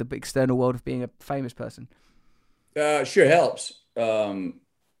 the external world of being a famous person? Sure helps.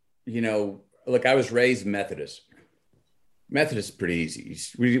 Look, I was raised Methodist. Methodist is pretty easy.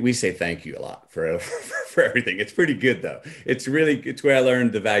 We say thank you a lot for everything. It's pretty good though. It's where I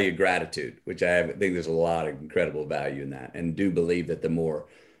learned the value of gratitude, which I think there's a lot of incredible value in that, and do believe that the more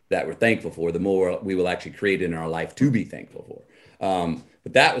that we're thankful for, the more we will actually create in our life to be thankful for.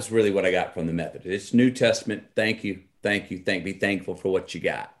 But that was really what I got from the Methodist. It's New Testament. Thank you. Be thankful for what you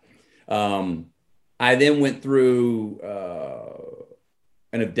got. I then went through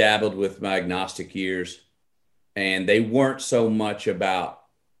and have dabbled with my agnostic years, and they weren't so much about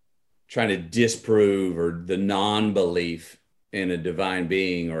trying to disprove or the non-belief in a divine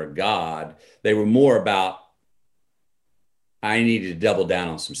being or a God. They were more about I needed to double down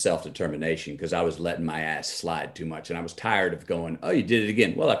on some self-determination because I was letting my ass slide too much. And I was tired of going, oh, you did it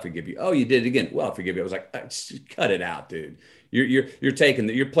again. Well, I forgive you. Oh, you did it again. Well, I forgive you. I was like, cut it out, dude.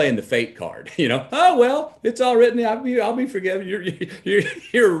 You're playing the fate card, you know. Oh well, it's all written. I'll be forgiven.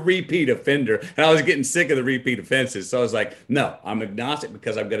 You're a repeat offender, and I was getting sick of the repeat offenses. So I was like, no, I'm agnostic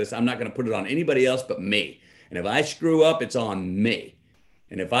because I'm not gonna put it on anybody else but me. And if I screw up, it's on me.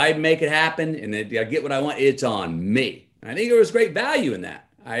 And if I make it happen and I get what I want, it's on me. And I think there was great value in that.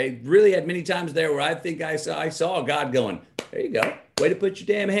 I really had many times there where I think I saw God going, there you go, way to put your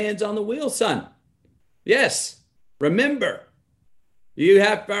damn hands on the wheel, son. Yes, remember. You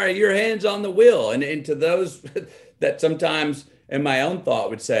have your hands on the wheel. And to those that sometimes in my own thought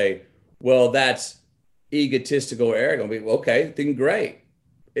would say, well, that's egotistical or arrogant. Okay, then great.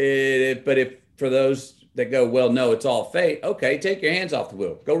 But if for those that go, well, no, it's all fate. Okay, take your hands off the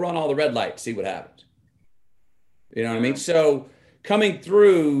wheel. Go run all the red lights, see what happens. You know what I mean? So coming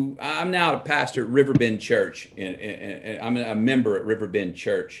through, I'm now a pastor at Riverbend Church. And I'm a member at Riverbend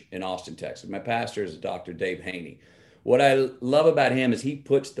Church in Austin, Texas. My pastor is Dr. Dave Haney. What I love about him is he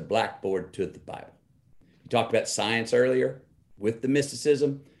puts the blackboard to the Bible. You talked about science earlier with the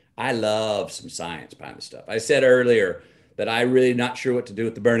mysticism. I love some science behind the stuff. I said earlier that I really not sure what to do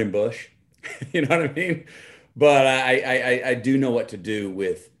with the burning bush. You know what I mean? But I do know what to do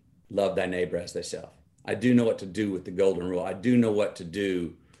with love thy neighbor as thyself. I do know what to do with the golden rule. I do know what to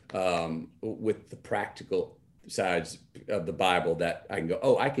do with the practical sides of the Bible that I can go,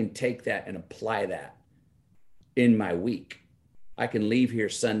 oh, I can take that and apply that in my week. I can leave here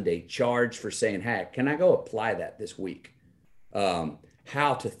Sunday charged for saying, hey, can I go apply that this week?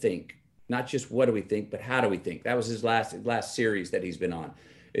 How to think, not just what do we think, but how do we think? That was his last series that he's been on,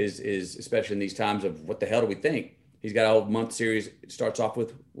 is especially in these times of what the hell do we think? He's got a whole month series. It starts off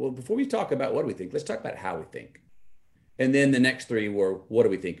with, well, before we talk about what do we think, let's talk about how we think. And then the next three were, what do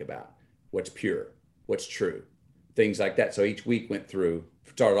we think about? What's pure? What's true? Things like that. So each week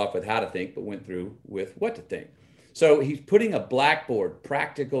started off with how to think, but went through with what to think. So he's putting a blackboard,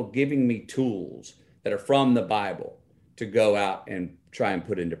 practical, giving me tools that are from the Bible to go out and try and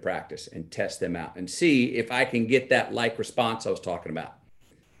put into practice and test them out and see if I can get that like response I was talking about.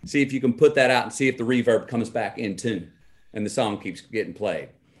 See if you can put that out and see if the reverb comes back in tune and the song keeps getting played.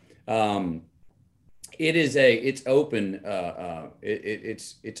 It's open.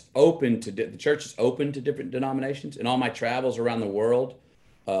 It's open to the church is open to different denominations. In all my travels around the world,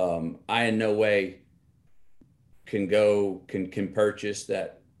 I in no way can purchase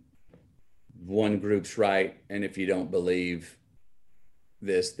that one group's right, and if you don't believe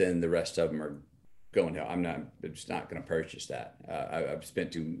this, then the rest of them are going hell. I'm just not going to purchase that. I've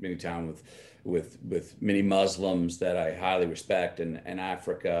spent too many time with many Muslims that I highly respect, and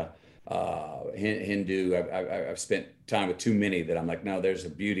Africa, Hindu. I've spent time with too many that I'm like, no, there's a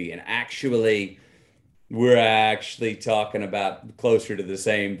beauty, and actually, we're actually talking about closer to the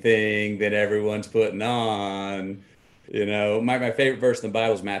same thing that everyone's putting on. You know, my favorite verse in the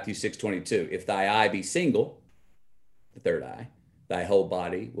Bible is Matthew 6:22. If thy eye be single, the third eye, thy whole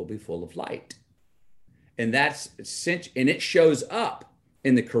body will be full of light. And that's essential. And it shows up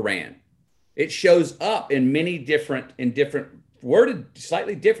in the Quran. It shows up in different worded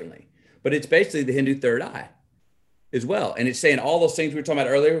slightly differently, but it's basically the Hindu third eye as well. And it's saying all those things we were talking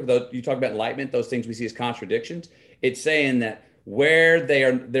about earlier, you talk about enlightenment, those things we see as contradictions. It's saying that where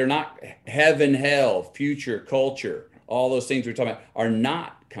they're not heaven, hell, future, culture, all those things we're talking about are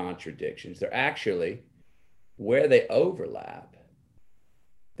not contradictions. They're actually where they overlap,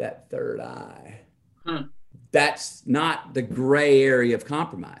 that third eye. That's not the gray area of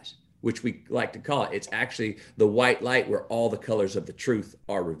compromise, which we like to call it. It's actually the white light where all the colors of the truth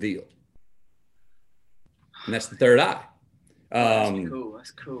are revealed. And that's the third eye.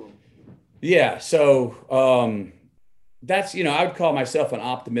 That's cool. Yeah. So that's, I would call myself an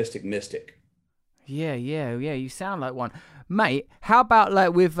optimistic mystic. Yeah. You sound like one. Mate, how about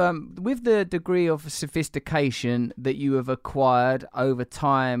like with the degree of sophistication that you have acquired over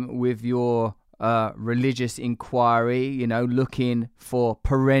time with your religious inquiry, looking for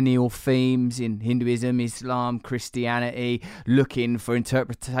perennial themes in Hinduism, Islam, Christianity, looking for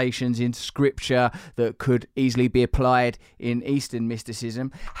interpretations in scripture that could easily be applied in Eastern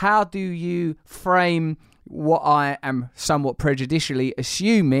mysticism. How do you frame what I am somewhat prejudicially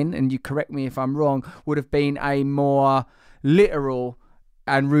assuming, and you correct me if I'm wrong, would have been a more literal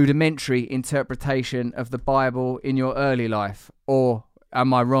and rudimentary interpretation of the Bible in your early life? Or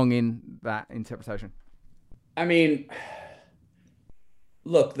am I wrong in that interpretation? I mean,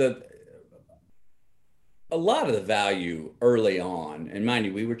 look, a lot of the value early on, and mind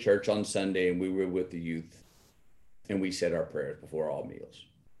you, we were church on Sunday and we were with the youth and we said our prayers before all meals.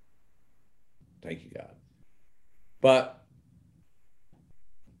 Thank you, God. But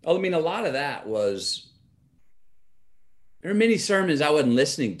I mean, a lot of that was, there are many sermons I wasn't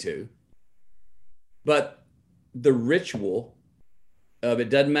listening to, but the ritual of it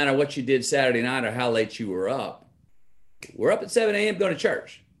doesn't matter what you did Saturday night or how late you were up. We're up at 7 a.m. going to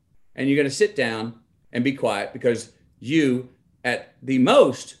church, and you're going to sit down and be quiet because you, at the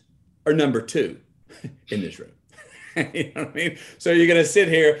most, are number 2 in this room. You know what I mean? So you're going to sit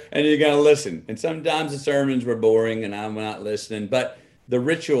here and you're going to listen. And sometimes the sermons were boring and I'm not listening. But the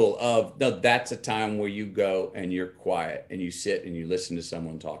ritual of, no, that's a time where you go and you're quiet and you sit and you listen to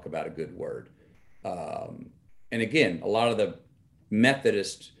someone talk about a good word. And again, a lot of the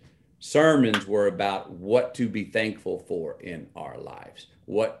Methodist sermons were about what to be thankful for in our lives,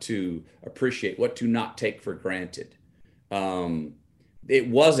 what to appreciate, what to not take for granted. It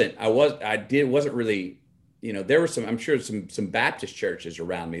wasn't really, you know, there were some, I'm sure some Baptist churches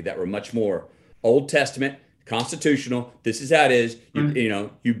around me that were much more Old Testament, constitutional. This is how it is. You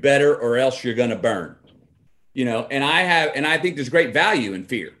know, you better or else you're going to burn, you know, and I think there's great value in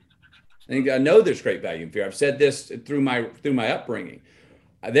fear. I know there's great value in fear. I've said this through my upbringing.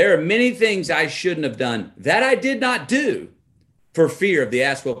 There are many things I shouldn't have done that I did not do for fear of the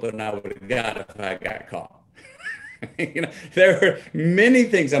ass whooping I would have got if I got caught. You know, there were many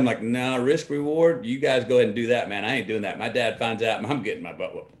things I'm like, no, risk reward. You guys go ahead and do that, man. I ain't doing that. My dad finds out, I'm getting my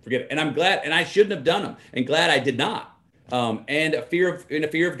butt whooped. Forget it. And I'm glad, and I shouldn't have done them, and glad I did not. And a fear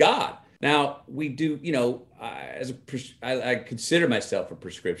of God. Now we do, you know, I consider myself a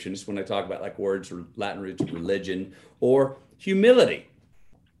prescriptionist when I talk about like words or Latin roots of religion or humility.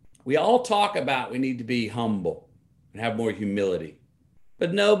 We all talk about we need to be humble and have more humility,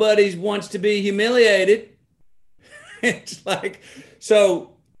 but nobody wants to be humiliated. It's like,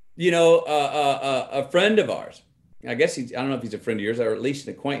 so, you know, a friend of ours, I guess I don't know if he's a friend of yours or at least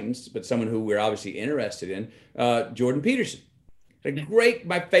an acquaintance, but someone who we're obviously interested in, Jordan Peterson.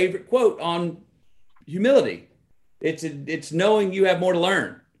 My favorite quote on humility. It's knowing you have more to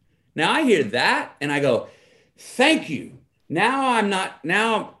learn. Now I hear that and I go, thank you.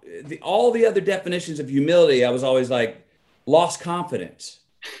 All the other definitions of humility, I was always like, lost confidence.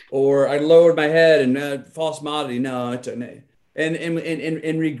 Or I lowered my head and false modesty. No, it's and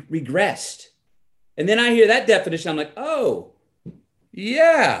regressed. And then I hear that definition. I'm like, oh,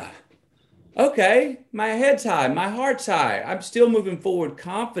 yeah, okay. My head's high, my heart's high. I'm still moving forward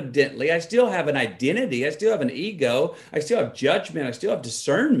confidently. I still have an identity. I still have an ego. I still have judgment. I still have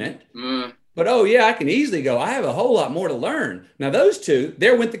discernment. But oh yeah, I can easily go, I have a whole lot more to learn. Now those two,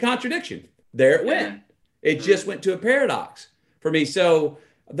 there went the contradiction. There it went. It just went to a paradox for me. So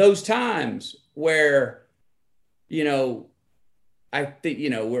those times where, you know, I think, you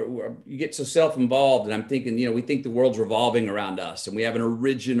know, you get so self-involved and I'm thinking, you know, we think the world's revolving around us and we have an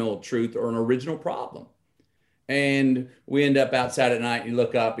original truth or an original problem. And we end up outside at night and you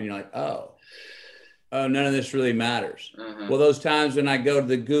look up and you're like, oh, none of this really matters. Well, those times when I go to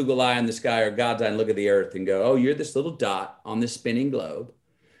the Google eye in the sky or God's eye and look at the earth and go, oh, you're this little dot on this spinning globe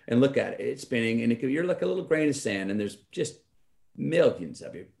and look at it, it's spinning and you're like a little grain of sand and there's just millions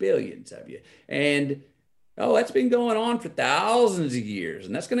of you, billions of you. And, oh, that's been going on for thousands of years.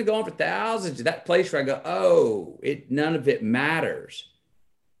 And that's going to go on for thousands. That place where I go, oh, none of it matters.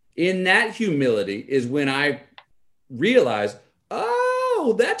 In that humility is when I realize,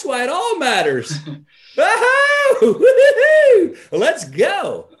 oh, that's why it all matters. Oh, let's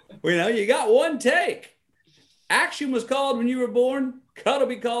go. You know, you got one take. Action was called when you were born. Cut will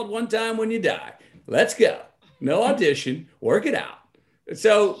be called one time when you die. Let's go. No audition, work it out.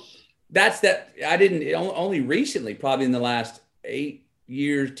 So that's that. I didn't, only recently, probably in the last 8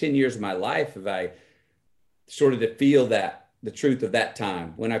 years, 10 years of my life, have I sort of to feel that the truth of that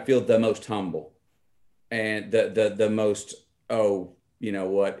time when I feel the most humble and the most, oh, you know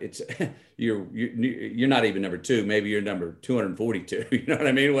what, it's, you're not even number 2, maybe you're number 242, you know what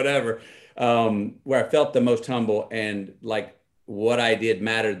I mean? Whatever. Where I felt the most humble and like, what I did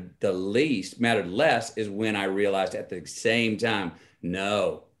mattered less is when I realized at the same time,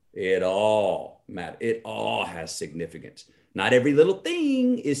 no, it all matters. It all has significance. Not every little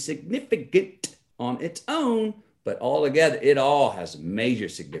thing is significant on its own, but all together, it all has major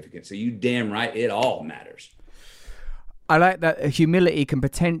significance. So you damn right, it all matters. I like that humility can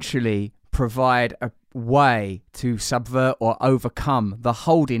potentially provide way to subvert or overcome the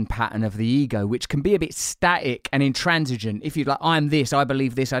holding pattern of the ego, which can be a bit static and intransigent. If you're like, I'm this, I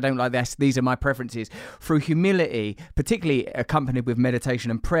believe this, I don't like this, these are my preferences. Through humility, particularly accompanied with meditation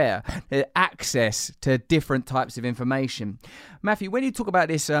and prayer, access to different types of information. Matthew, when you talk about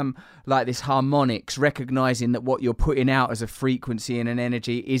this, like this harmonics, recognizing that what you're putting out as a frequency and an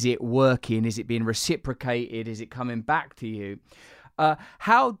energy, is it working? Is it being reciprocated? Is it coming back to you?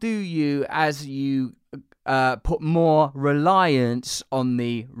 How do you, as you put more reliance on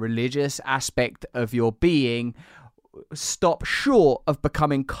the religious aspect of your being, stop short of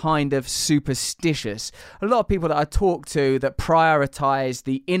becoming kind of superstitious? A lot of people that I talk to that prioritize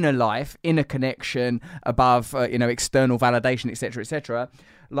the inner life, inner connection above, external validation, etc.,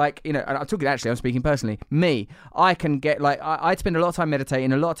 like, and I'm talking, actually, I'm speaking personally. Me, I can get, like, I spend a lot of time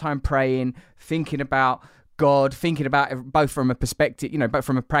meditating, a lot of time praying, thinking about God, thinking about it both from a perspective, both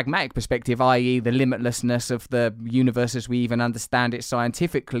from a pragmatic perspective, i.e. the limitlessness of the universe as we even understand it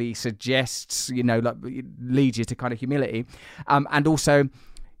scientifically suggests, like leads you to kind of humility. And also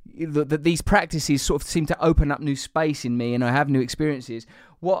that these practices sort of seem to open up new space in me and I have new experiences.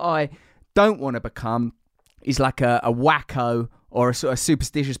 What I don't want to become is like a wacko or a sort of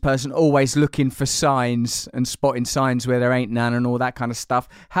superstitious person always looking for signs and spotting signs where there ain't none and all that kind of stuff.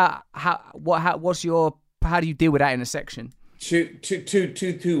 How do you deal with that in a section?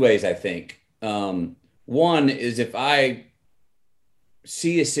 Two ways, I think. One is if I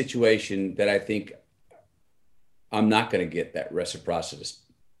see a situation that I think I'm not going to get that reciprocity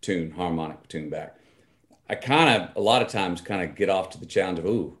harmonic tune back, I a lot of times get off to the challenge of,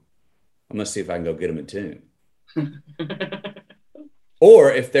 I'm going to see if I can go get them in tune.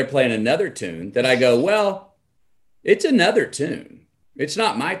 Or if they're playing another tune that I go, well, it's another tune. It's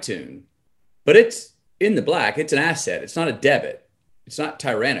not my tune, but it's in the black. It's an asset. It's not a debit. It's not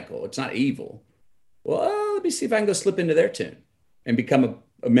tyrannical. It's not evil. Well, let me see if I can go slip into their tune and become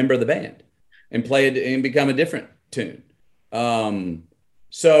a member of the band and play it and become a different tune.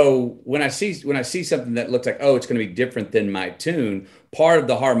 So when I see something that looks like, it's going to be different than my tune, part of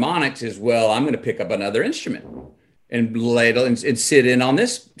the harmonics is, well, I'm going to pick up another instrument and ladle and sit in on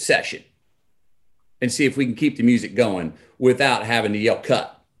this session and see if we can keep the music going without having to yell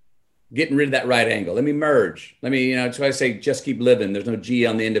cut. Getting rid of that right angle. Let me merge. That's why I say just keep living. There's no G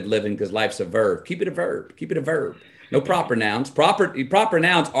on the end of living because life's a verb. Keep it a verb. Keep it a verb. No proper nouns. Proper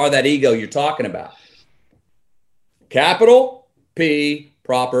nouns are that ego you're talking about. Capital P,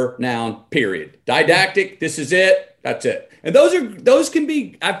 proper noun, period. Didactic, this is it. That's it. And those can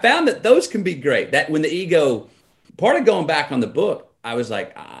be, I found that those can be great. That when the ego, part of going back on the book, I was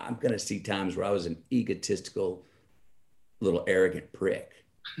like, I'm going to see times where I was an egotistical, little arrogant prick.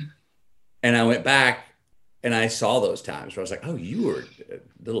 And I went back and I saw those times where I was like, you were a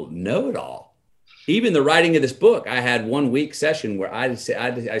little know-it-all. Even the writing of this book, I had 1 week session where I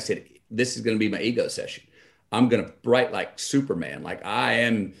said, this is going to be my ego session. I'm going to write like Superman, like I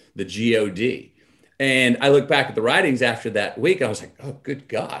am the God. And I look back at the writings after that week and I was like, oh, good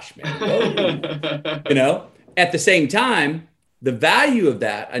gosh, man. At the same time, the value of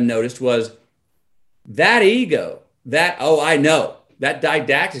that I noticed was that ego, I know. That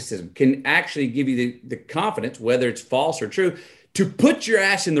didacticism can actually give you the confidence, whether it's false or true, to put your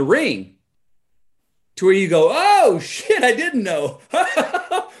ass in the ring to where you go, oh, shit, I didn't know.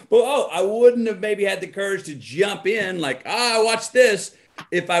 Well, I wouldn't have maybe had the courage to jump in like, watch this,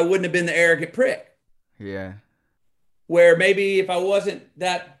 if I wouldn't have been the arrogant prick. Yeah. Where maybe if I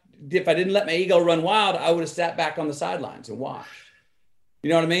didn't let my ego run wild, I would have sat back on the sidelines and watched.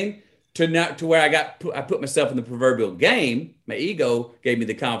 You know what I mean? To where I put myself in the proverbial game. My ego gave me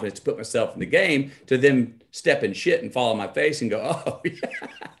the confidence to put myself in the game, to then step in shit and fall on my face and go, oh, yeah,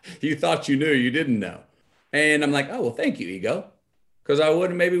 you thought you knew, you didn't know. And I'm like, oh, well, thank you, ego. Because I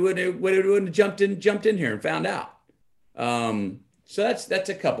wouldn't have jumped in here and found out. So that's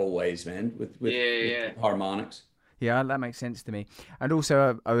a couple ways, man, with harmonics. Yeah, that makes sense to me. And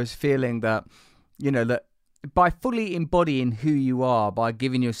also I was feeling that, that by fully embodying who you are, by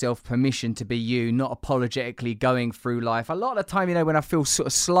giving yourself permission to be you, not apologetically going through life. A lot of the time, when I feel sort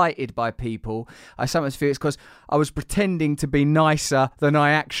of slighted by people, I sometimes feel it's because I was pretending to be nicer than I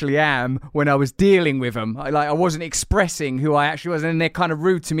actually am when I was dealing with them. I wasn't expressing who I actually was, and they're kind of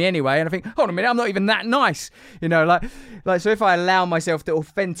rude to me anyway. And I think, hold on a minute, I'm not even that nice. So if I allow myself to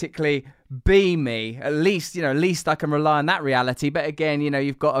authentically be me, at least I can rely on that reality. But again,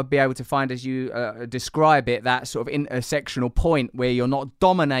 you've got to be able to find, as you describe it, that sort of intersectional point where you're not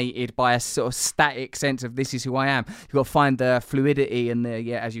dominated by a sort of static sense of this is who I am. You've got to find the fluidity and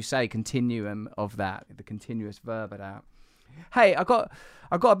the, as you say, continuum of that, the continuous verb of that. Hey, I got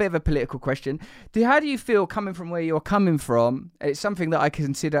a bit of a political question. How do you feel coming from where you're coming from? It's something that I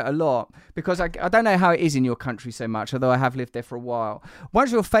consider a lot because I don't know how it is in your country so much, although I have lived there for a while.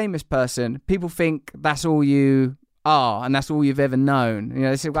 Once you're a famous person, people think that's all you are and that's all you've ever known. You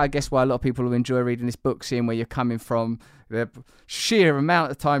know, this is, I guess, why a lot of people enjoy reading this book, seeing where you're coming from. The sheer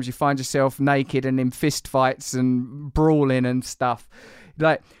amount of times you find yourself naked and in fist fights and brawling and stuff.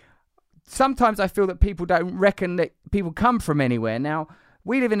 Like, sometimes I feel that people don't reckon that people come from anywhere. Now,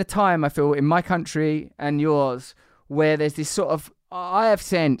 we live in a time, I feel, in my country and yours, where there's this sort of, I have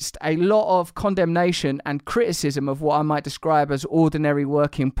sensed a lot of condemnation and criticism of what I might describe as ordinary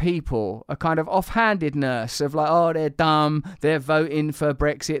working people, a kind of offhandedness of like, oh, they're dumb, they're voting for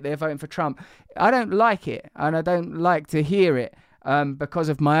Brexit, they're voting for Trump. I don't like it, and I don't like to hear it because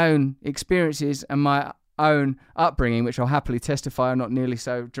of my own experiences and my own upbringing, which I'll happily testify are not nearly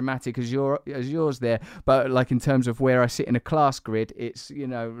so dramatic as yours there, but like in terms of where I sit in a class grid, it's, you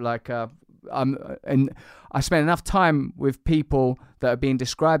know, like and I spend enough time with people that are being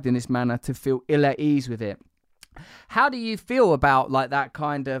described in this manner to feel ill at ease with it. How do you feel about like that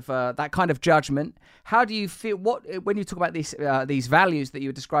kind of judgment? How do you feel when you talk about these values that you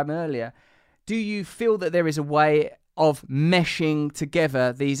were describing earlier? Do you feel that there is a way of meshing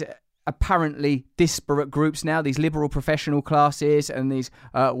together these apparently disparate groups now, these liberal professional classes and these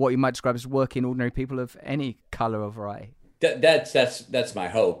what you might describe as working ordinary people of any colour or variety? That's my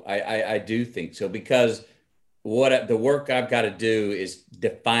hope. I do think so, because the work I've got to do is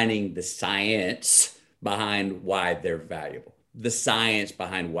defining the science behind why they're valuable, the science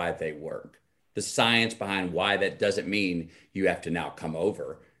behind why they work, the science behind why that doesn't mean you have to now come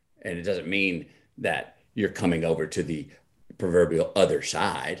over, and it doesn't mean that you're coming over to the proverbial other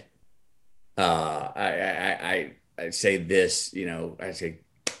side. I say this, you know, I say,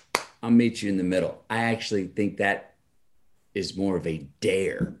 I'll meet you in the middle. I actually think that is more of a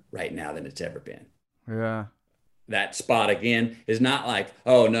dare right now than it's ever been. Yeah. That spot again is not like,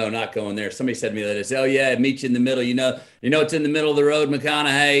 oh no, not going there. Somebody said to me that I said, oh yeah, meet you in the middle. You know, it's in the middle of the road,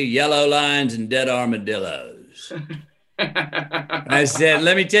 McConaughey, yellow lines and dead armadillos. I said,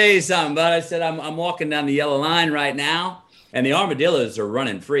 let me tell you something, bud. I said, I'm walking down the yellow line right now, and the armadillos are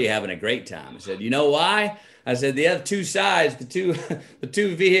running free, having a great time. I said, you know why? I said, the other two sides, the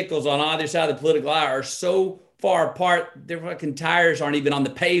two vehicles on either side of the political aisle are so far apart, their fucking tires aren't even on the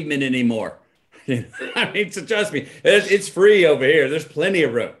pavement anymore. I mean, so trust me, it's free over here. There's plenty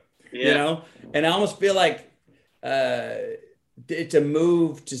of room, you know? And I almost feel like it's a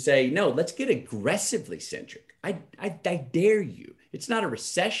move to say, no, let's get aggressively centric. I dare you. It's not a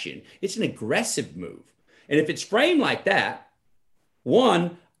recession. It's an aggressive move. And if it's framed like that,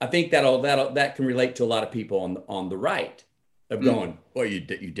 one, I think that can relate to a lot of people on the right of going, well, you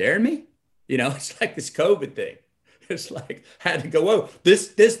daring me? You know, it's like this COVID thing. It's like, had to go, whoa,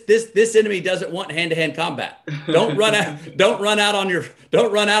 this enemy doesn't want hand-to-hand combat. Don't run out on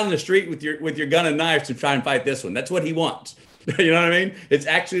the street with your gun and knives to try and fight this one. That's what he wants. You know what I mean? It's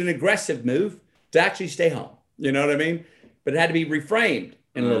actually an aggressive move to actually stay home. You know what I mean? But it had to be reframed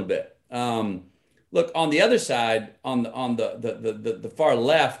in a little bit. Look, on the other side, on the far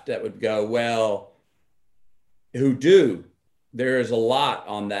left, that would go, well, there is a lot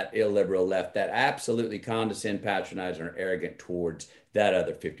on that illiberal left that absolutely condescend, patronize, and are arrogant towards that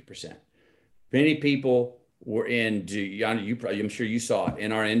other 50%. Many people were I'm sure you saw it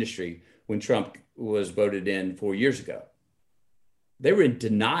in our industry when Trump was voted in 4 years ago. They were in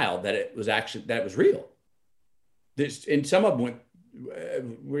denial that it was real. And some of them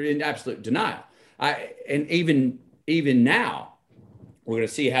were in absolute denial. And even now, we're going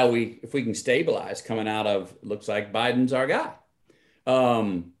to see if we can stabilize coming out of, looks like Biden's our guy.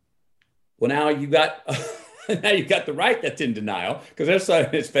 Well, now you've got the right that's in denial because they're saying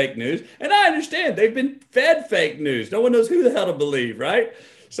it's fake news. And I understand they've been fed fake news. No one knows who the hell to believe, right?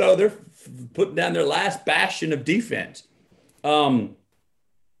 So they're putting down their last bastion of defense. So,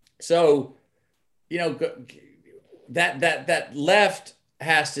 you know, that left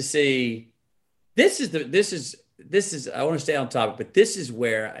has to see, this is, I want to stay on topic, but this is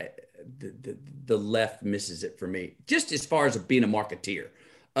where the left misses it for me, just as far as being a marketeer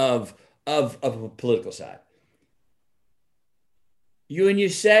of a political side. When you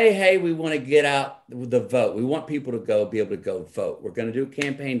say, hey, we want to get out the vote, we want people to be able to go vote. We're going to do a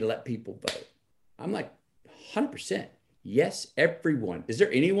campaign to let people vote. I'm like, 100%. Yes, everyone. Is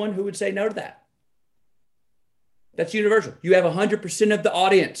there anyone who would say no to that? That's universal. You have 100% of the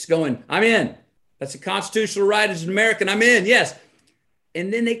audience going, I'm in. That's a constitutional right as an American. I'm in. Yes.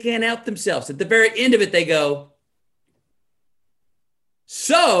 And then they can't help themselves. At the very end of it, they go,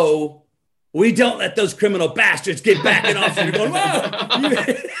 so We don't let those criminal bastards get back in office. You're going, whoa.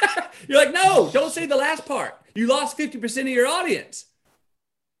 You're like, no, don't say the last part. You lost 50% of your audience.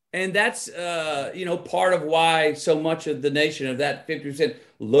 And that's, part of why so much of the nation of that 50%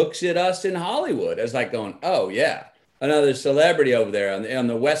 looks at us in Hollywood as like going, oh, yeah, another celebrity over there on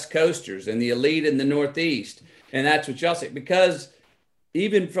the West Coasters and the elite in the Northeast. And that's what y'all say. Because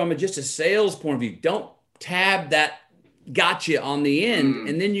even from just a sales point of view, don't tab that gotcha on the end,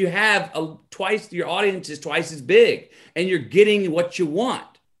 and then you have your audience is twice as big, and you're getting what you want.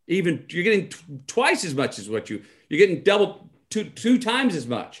 Even you're getting twice as much as you're getting two times as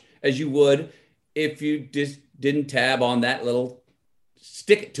much as you would if you just didn't tab on that little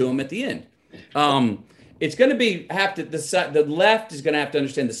stick it to them at the end. It's going to the left is going to have to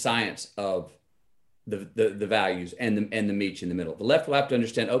understand the science of the values and the meat in the middle. The left will have to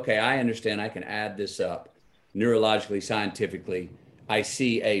understand, okay, I understand I can add this up neurologically, scientifically. I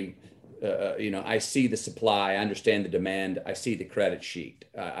see I see the supply, I understand the demand, I see the credit sheet,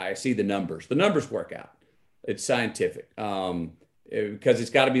 I see the numbers. The numbers work out. It's scientific because it's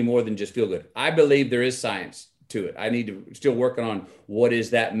got to be more than just feel good. I believe there is science to it. I need to still working on what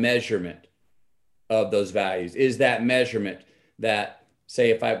is that measurement of those values. Is that measurement that, say,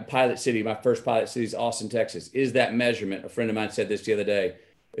 if I pilot city, my first pilot city is Austin, Texas, is that measurement, a friend of mine said this the other day,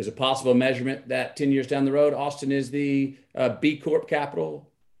 is a possible measurement that 10 years down the road, Austin is the B Corp capital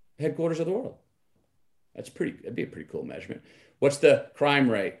headquarters of the world. That'd be a pretty cool measurement. What's the crime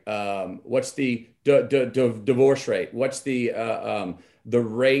rate? What's the divorce rate? What's the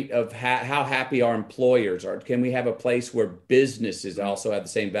rate of how happy our employers are? Can we have a place where businesses also have the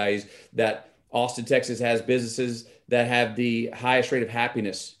same values that Austin, Texas has businesses that have the highest rate of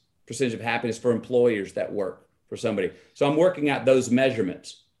happiness, percentage of happiness for employers that work for somebody? So I'm working out those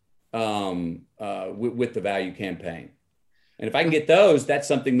measurements with the value campaign. And if I can get those, that's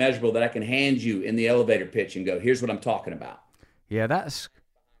something measurable that I can hand you in the elevator pitch and go, here's what I'm talking about. Yeah, that's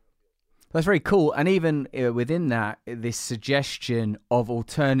very cool. And even within that, this suggestion of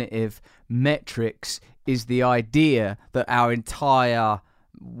alternative metrics is the idea that our entire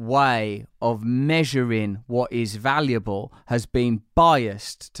way of measuring what is valuable has been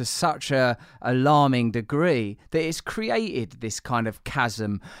biased to such a alarming degree that it's created this kind of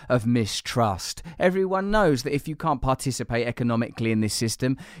chasm of mistrust. Everyone knows that if you can't participate economically in this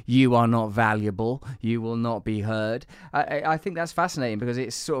system, you are not valuable, you will not be heard. I think that's fascinating because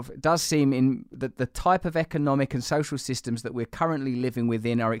it sort of does seem in the type of economic and social systems that we're currently living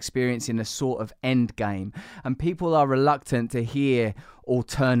within are experiencing a sort of end game, and people are reluctant to hear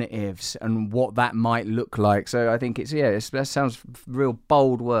alternatives and what that might look like. So I think that sounds real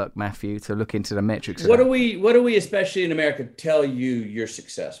bold work, Matthew, to look into the metrics. What do we, especially in America, tell you you're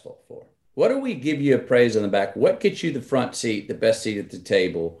successful for? What do we give you a praise on the back? What gets you the front seat, the best seat at the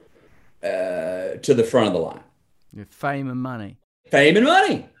table, to the front of the line? Your fame and money. Fame and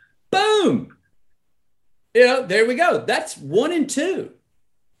money. Boom. There we go. That's 1 and 2.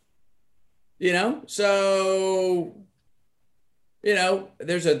 So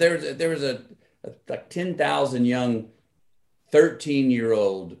there was like 10,000 young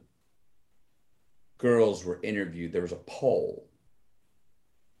 13-year-old girls were interviewed. There was a poll.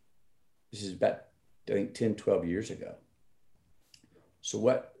 This is about, I think, 10, 12 years ago. So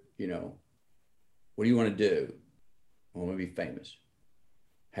what do you want to do? I want to be famous.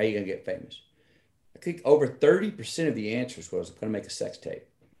 How are you going to get famous? I think over 30% of the answers was, I'm going to make a sex tape.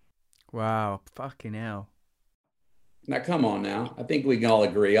 Wow, fucking hell. Now, come on now. I think we can all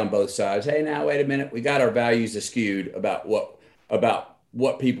agree on both sides. Hey, now, wait a minute. We got our values skewed about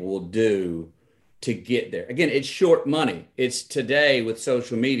what people will do to get there. Again, it's short money. It's today with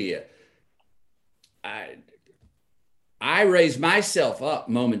social media. I raise myself up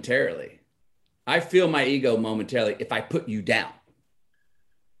momentarily. I feel my ego momentarily if I put you down.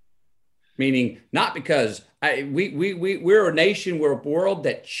 Meaning not because we're a nation, we're a world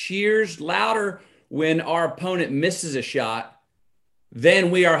that cheers louder when our opponent misses a shot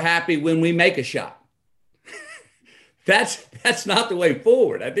than we are happy when we make a shot. That's not the way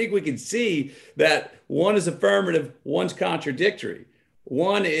forward. I think we can see that one is affirmative, one's contradictory.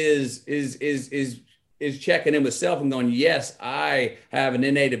 One is checking in with self and going, yes, I have an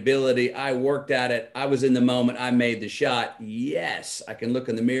innate ability. I worked at it. I was in the moment. I made the shot. Yes, I can look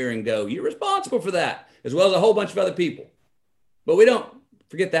in the mirror and go, you're responsible for that, as well as a whole bunch of other people. But we don't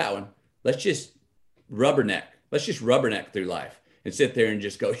forget that one. Let's just rubberneck through life and sit there and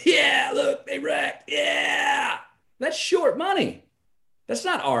just go, yeah, look, they wrecked. Yeah. That's short money. That's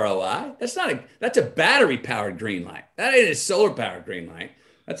not ROI. That's a battery powered green light. That ain't a solar powered green light.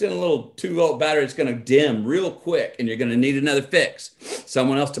 That's in a little 2-volt battery. It's going to dim real quick, and you're going to need another fix.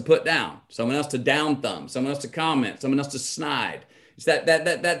 Someone else to put down, someone else to down thumb, someone else to comment, someone else to snide. It's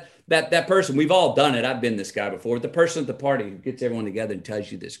that person. We've all done it. I've been this guy before. The person at the party who gets everyone together and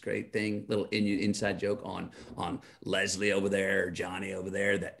tells you this great thing, little inside joke on Leslie over there or Johnny over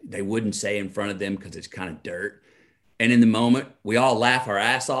there that they wouldn't say in front of them because it's kind of dirt. And in the moment, we all laugh our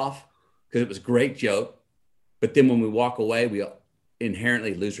ass off because it was a great joke. But then when we walk away, we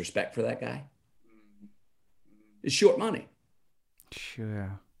inherently lose respect for that guy. It's short money.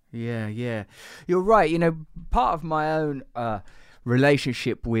 Sure. Yeah. You're right. You know, part of my own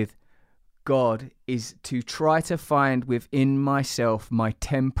relationship with God is to try to find within myself, my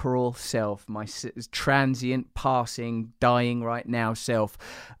temporal self, my transient, passing, dying right now self,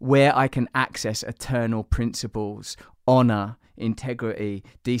 where I can access eternal principles, honor, integrity,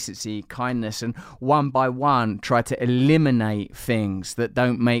 decency, kindness, and one by one try to eliminate things that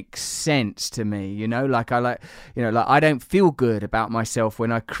don't make sense to me. You know, like I don't feel good about myself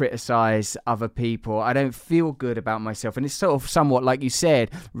when I criticize other people. I don't feel good about myself, and it's sort of somewhat like you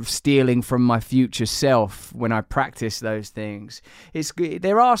said, stealing from my future self when I practice those things.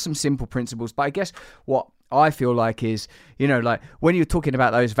 There are some simple principles, but I guess what I feel like is, you know, like when you're talking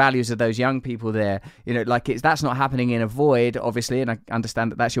about those values of those young people there, you know, like that's not happening in a void, obviously, and I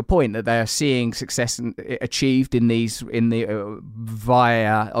understand that that's your point, that they are seeing success achieved via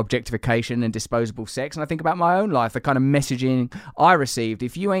objectification and disposable sex. And I think about my own life, the kind of messaging I received: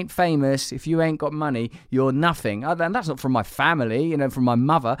 if you ain't famous, if you ain't got money, you're nothing. And that's not from my family, you know, from my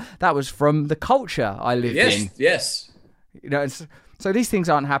mother. That was from the culture I lived in. Yes. You know, so these things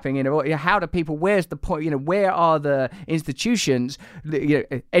aren't happening. You know, how do people? Where's the point? You know, where are the institutions? You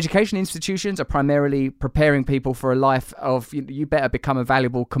know, education institutions are primarily preparing people for a life of you better become a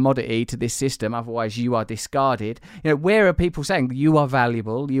valuable commodity to this system, otherwise you are discarded. You know, where are people saying you are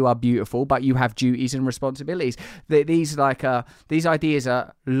valuable, you are beautiful, but you have duties and responsibilities? These ideas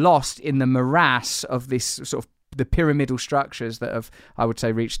are lost in the morass of this sort of the pyramidal structures that have, I would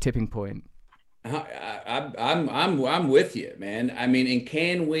say, reached tipping point. I'm with you, man. I mean, and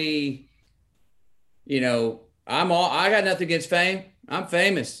can we, you know, I got nothing against fame. I'm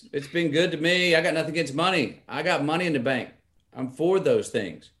famous. It's been good to me. I got nothing against money. I got money in the bank. I'm for those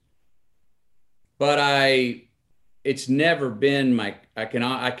things. But it's never been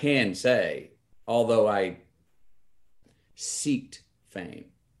I can say, although I seeked fame,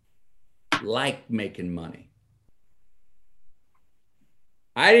 like making money,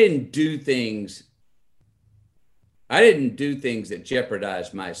 I didn't do things that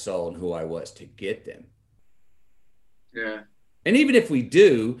jeopardized my soul and who I was to get them. Yeah. And even if we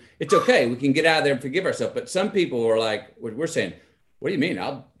do, it's okay. We can get out of there and forgive ourselves. But some people are like, we're saying, what do you mean?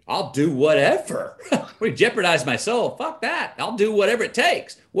 I'll do whatever. We jeopardize my soul. Fuck that. I'll do whatever it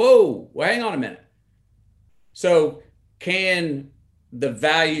takes. Whoa, well, hang on a minute. So can the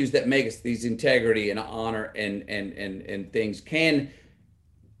values that make us these integrity and honor and things,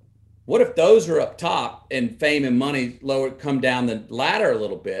 what if those are up top and fame and money come down the ladder a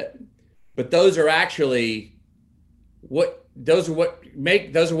little bit, but those are actually what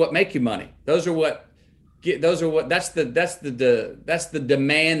make you money. That's the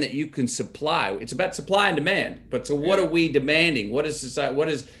demand that you can supply. It's about supply and demand. But so what are we demanding? What is society? What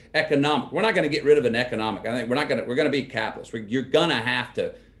is economic? We're not going to get rid of an economic. I think we're going to be capitalists. You're going to have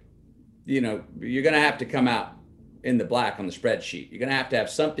to come out in the black on the spreadsheet. You're going to have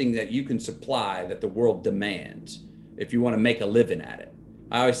something that you can supply that the world demands if you want to make a living at it.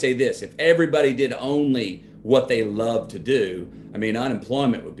 I always say this: if everybody did only what they love to do, I mean,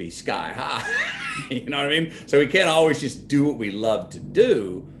 unemployment would be sky high. You know what I mean? So we can't always just do what we love to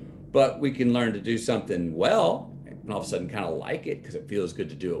do, but we can learn to do something well and all of a sudden kind of like it because it feels good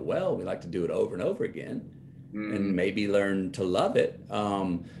to do it well. We like to do it over and over again and maybe learn to love it.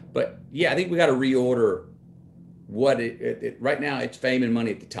 But yeah, I think we got to reorder what right now. It's fame and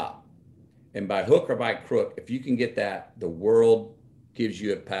money at the top, and by hook or by crook, if you can get that, the world gives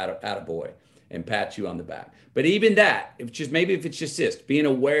you a attaboy and pats you on the back. But even that, if it's just this, being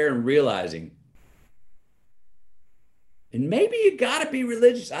aware and realizing, and maybe you got to be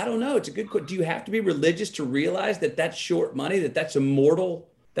religious. I don't know. It's a good question. Do you have to be religious to realize that that's short money, that's a mortal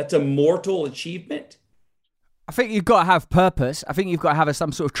achievement? I think you've got to have purpose. I think you've got to have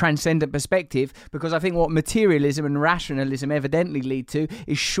some sort of transcendent perspective, because I think what materialism and rationalism evidently lead to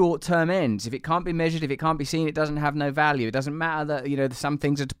is short-term ends. If it can't be measured, if it can't be seen, it doesn't have no value. It doesn't matter that, some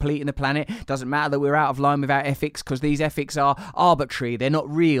things are depleting the planet. It doesn't matter that we're out of line with our ethics, because these ethics are arbitrary. They're not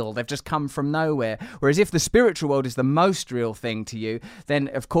real. They've just come from nowhere. Whereas if the spiritual world is the most real thing to you, then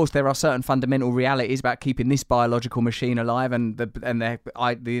of course there are certain fundamental realities about keeping this biological machine alive and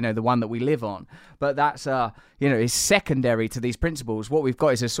the one that we live on. But that's is secondary to these principles. What we've got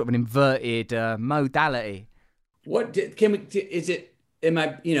is a sort of an inverted modality. Am I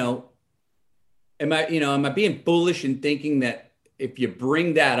being foolish in thinking that if you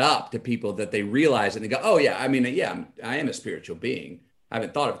bring that up to people, that they realize it and they go, oh yeah, I am a spiritual being. I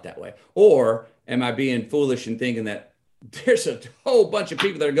haven't thought of it that way. Or am I being foolish in thinking that there's a whole bunch of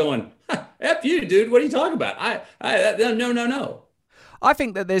people that are going, F you, dude, what are you talking about? No. I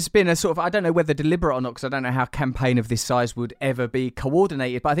think that there's been a sort of, I don't know whether deliberate or not, because I don't know how a campaign of this size would ever be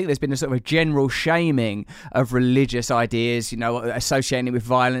coordinated, but I think there's been a sort of a general shaming of religious ideas, associating it with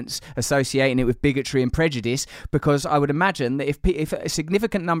violence, associating it with bigotry and prejudice, because I would imagine that if a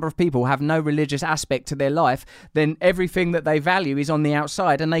significant number of people have no religious aspect to their life, then everything that they value is on the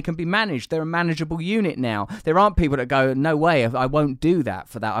outside and they can be managed. They're a manageable unit now. There aren't people that go, no way, I won't do that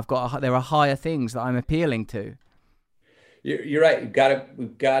for that. There are higher things that I'm appealing to. You're right.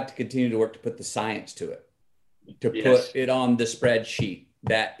 We've got to continue to work to put the science to it, to put it on the spreadsheet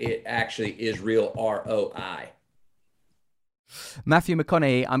that it actually is real ROI. Matthew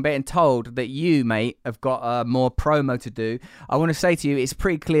McConaughey, I'm being told that you, mate, have got more promo to do. I want to say to you, it's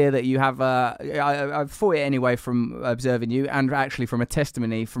pretty clear that you have, I thought it anyway from observing you, and actually from a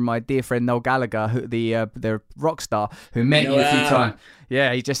testimony from my dear friend Noel Gallagher, the rock star who met you a few times.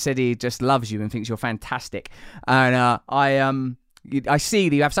 Yeah, he just said he just loves you and thinks you're fantastic. And I see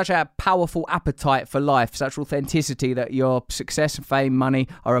that you have such a powerful appetite for life, such authenticity, that your success, fame, money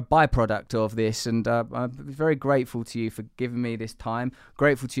are a byproduct of this. And I'm very grateful to you for giving me this time.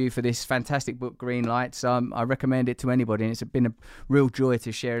 Grateful to you for this fantastic book, Green Lights. I recommend it to anybody, and it's been a real joy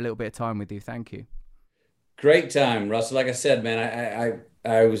to share a little bit of time with you. Thank you. Great time, Russell. Like I said, man,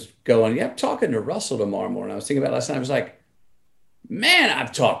 I was going, I'm talking to Russell tomorrow morning. I was thinking about it last night. I was like, man,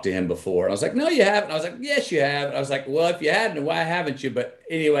 I've talked to him before. And I was like, no, you haven't. I was like, yes, you have. And I was like, well, if you hadn't, why haven't you? But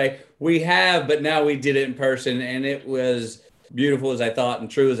anyway, we have, but now we did it in person, and it was beautiful as I thought and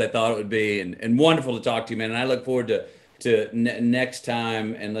true as I thought it would be, and wonderful to talk to you, man. And I look forward to next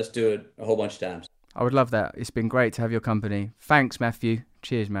time, and let's do it a whole bunch of times. I would love that. It's been great to have your company. Thanks, Matthew.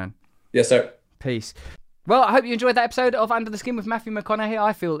 Cheers, man. Yes, sir. Peace. Well, I hope you enjoyed that episode of Under the Skin with Matthew McConaughey.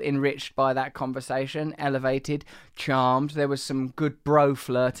 I feel enriched by that conversation, elevated, charmed. There was some good bro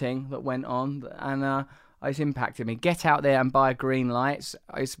flirting that went on, and it's impacted me. Get out there and buy Green Lights.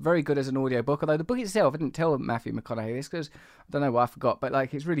 It's very good as an audiobook, although the book itself, I didn't tell Matthew McConaughey this because I don't know why I forgot, but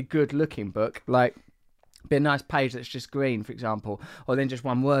it's really good looking book. Be a nice page that's just green, for example, or then just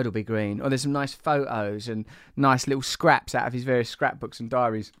one word will be green, or there's some nice photos and nice little scraps out of his various scrapbooks and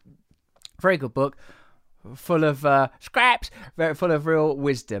diaries. Very good book. Full of scraps, very full of real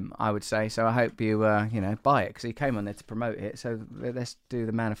wisdom, I would say. So I hope you, buy it, because he came on there to promote it. So let's do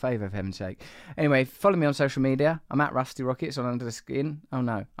the man a favour, for heaven's sake. Anyway, follow me on social media. I'm at Rusty Rockets on Under the Skin. Oh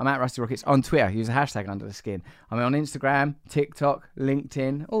no, I'm at Rusty Rockets on Twitter. Use the hashtag Under the Skin. I'm on Instagram, TikTok,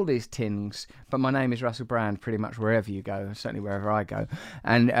 LinkedIn, all these things. But my name is Russell Brand, pretty much wherever you go, certainly wherever I go.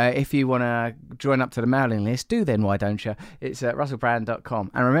 And if you want to join up to the mailing list, do then, why don't you? It's at russellbrand.com.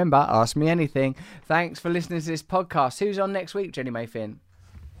 And remember, ask me anything. Thanks for listening to this podcast. Who's on next week, Jenny Mayfin?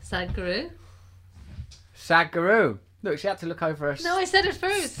 Sadhguru. Sadhguru. Look, she had to look over No, I said it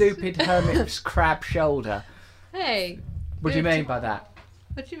first. Stupid hermit's crab shoulder. Hey. What do you mean by that?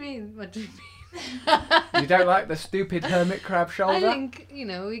 What do you mean? What do you mean? You don't like the stupid hermit crab shoulder? I think,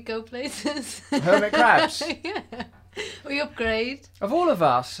 we go places. Hermit crabs? Yeah. We upgrade. Of all of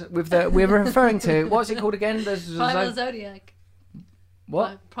us, we're referring to, what's it called again? Primal Zodiac.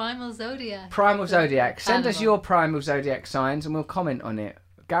 What? Primal Zodiac. Primal Zodiac. Send us Animal. your Primal Zodiac signs and we'll comment on it.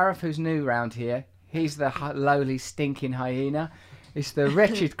 Gareth, who's new round here, he's the lowly, stinking hyena. It's the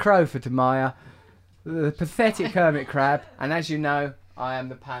wretched crow for Demaya, the pathetic hermit crab, and as you know, I am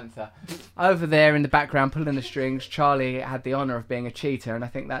the panther. Over there in the background, pulling the strings, Charlie had the honour of being a cheetah, and I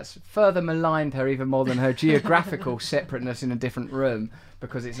think that's further maligned her even more than her geographical separateness in a different room,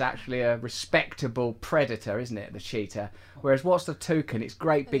 because it's actually a respectable predator, isn't it, the cheetah? Whereas what's the toucan? It's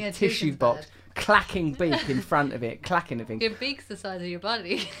great big tissue box, clacking beak in front of it, clacking the thing. Your beak's the size of your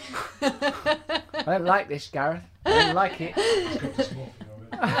body. I don't like this, Gareth. I don't like it.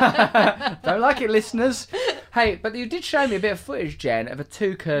 Don't like it, listeners. Hey, but you did show me a bit of footage, Jen, of a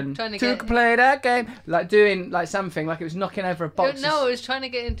toucan. Trying to Toucan get- play that game, like doing like something, like it was knocking over a box. No, I was trying to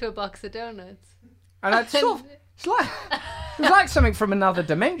get into a box of donuts. And I sort of, it was like something from another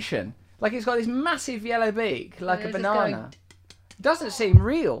dimension. Like it's got this massive yellow beak, like And a it was just banana. going- It doesn't seem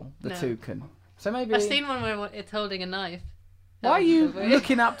real, the No. toucan. So maybe. I've seen one where it's holding a knife. That Why are was you a bit weird.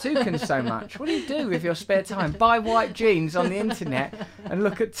 looking up toucans so much? What do you do with your spare time? Buy white jeans on the internet and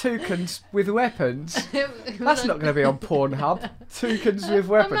look at toucans with weapons. It was That's on- not going to be on Pornhub. Toucans with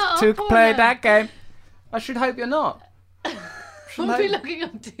weapons. not on Toucan play Pornhub. that game. I should hope you're not. Should We'll be hope- looking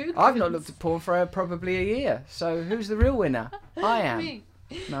up toucans. I've not looked at porn for probably a year. So who's the real winner? I am. Me.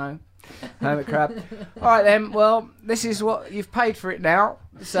 No. Hermit crab. All right then. Well, this is what you've paid for it now.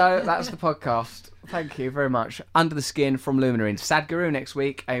 So that's the podcast. Thank you very much. Under the Skin from Luminary. Sadhguru next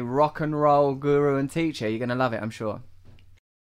week. A rock and roll guru and teacher. You're going to love it, I'm sure.